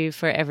 Thank you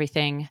for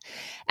everything.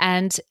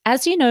 And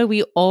as you know,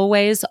 we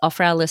always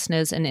offer our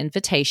listeners an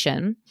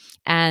invitation.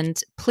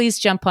 And please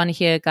jump on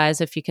here,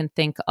 guys, if you can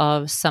think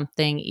of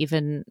something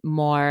even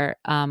more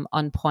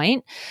on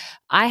point.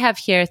 I have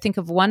here, think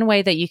of one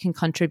way that you can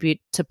contribute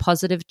to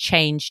positive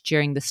change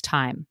during this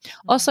time.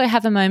 Also,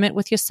 have a moment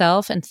with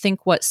yourself and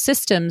think what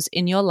systems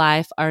in your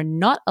life are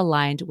not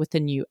aligned with the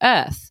new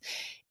earth.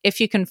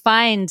 If you can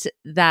find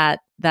that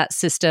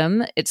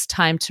system, it's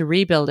time to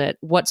rebuild it.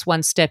 What's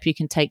one step you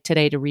can take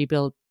today to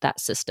rebuild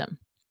that system?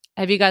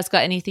 Have you guys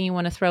got anything you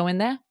want to throw in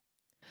there?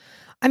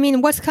 I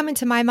mean, what's coming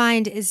to my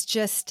mind is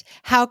just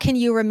how can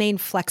you remain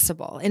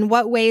flexible? In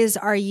what ways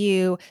are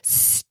you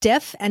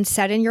stiff and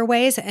set in your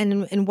ways?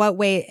 And in what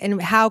way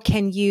and how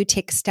can you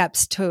take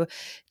steps to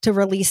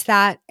release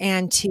that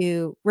and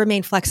to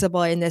remain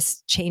flexible in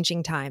this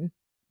changing time?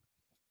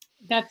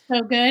 That's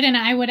so good. And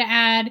I would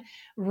add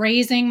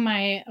raising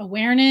my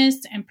awareness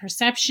and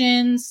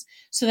perceptions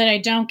so that I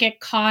don't get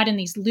caught in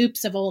these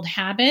loops of old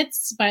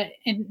habits, but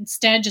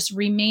instead just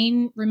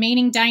remaining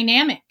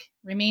dynamic.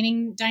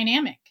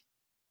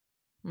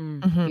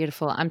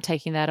 Beautiful. I'm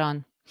taking that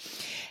on.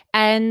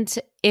 And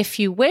if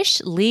you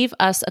wish, leave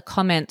us a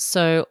comment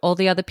so all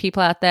the other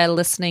people out there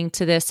listening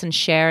to this and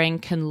sharing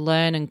can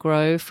learn and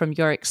grow from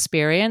your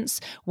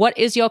experience. What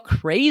is your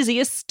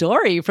craziest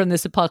story from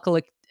this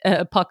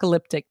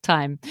apocalyptic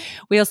time?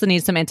 We also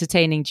need some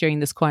entertaining during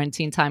this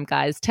quarantine time,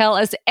 guys. Tell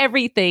us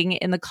everything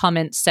in the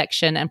comments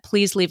section and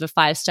please leave a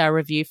 5-star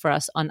review for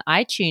us on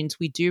iTunes.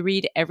 We do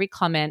read every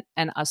comment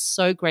and are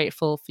so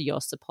grateful for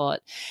your support.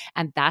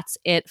 And that's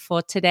it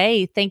for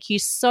today. Thank you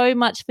so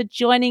much for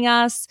joining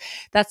us.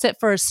 That's it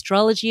for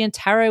Astrology and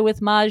Tarot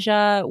with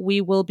Maja.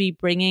 We will be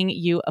bringing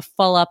you a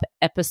follow-up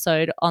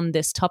episode on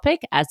this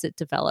topic as it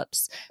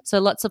develops. So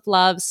lots of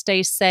love,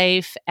 stay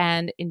safe,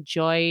 and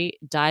enjoy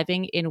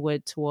diving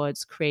inward towards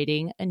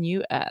creating a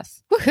new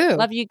earth. Woohoo!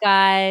 Love you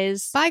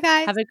guys. Bye,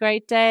 guys. Have a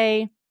great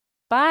day.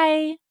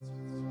 Bye.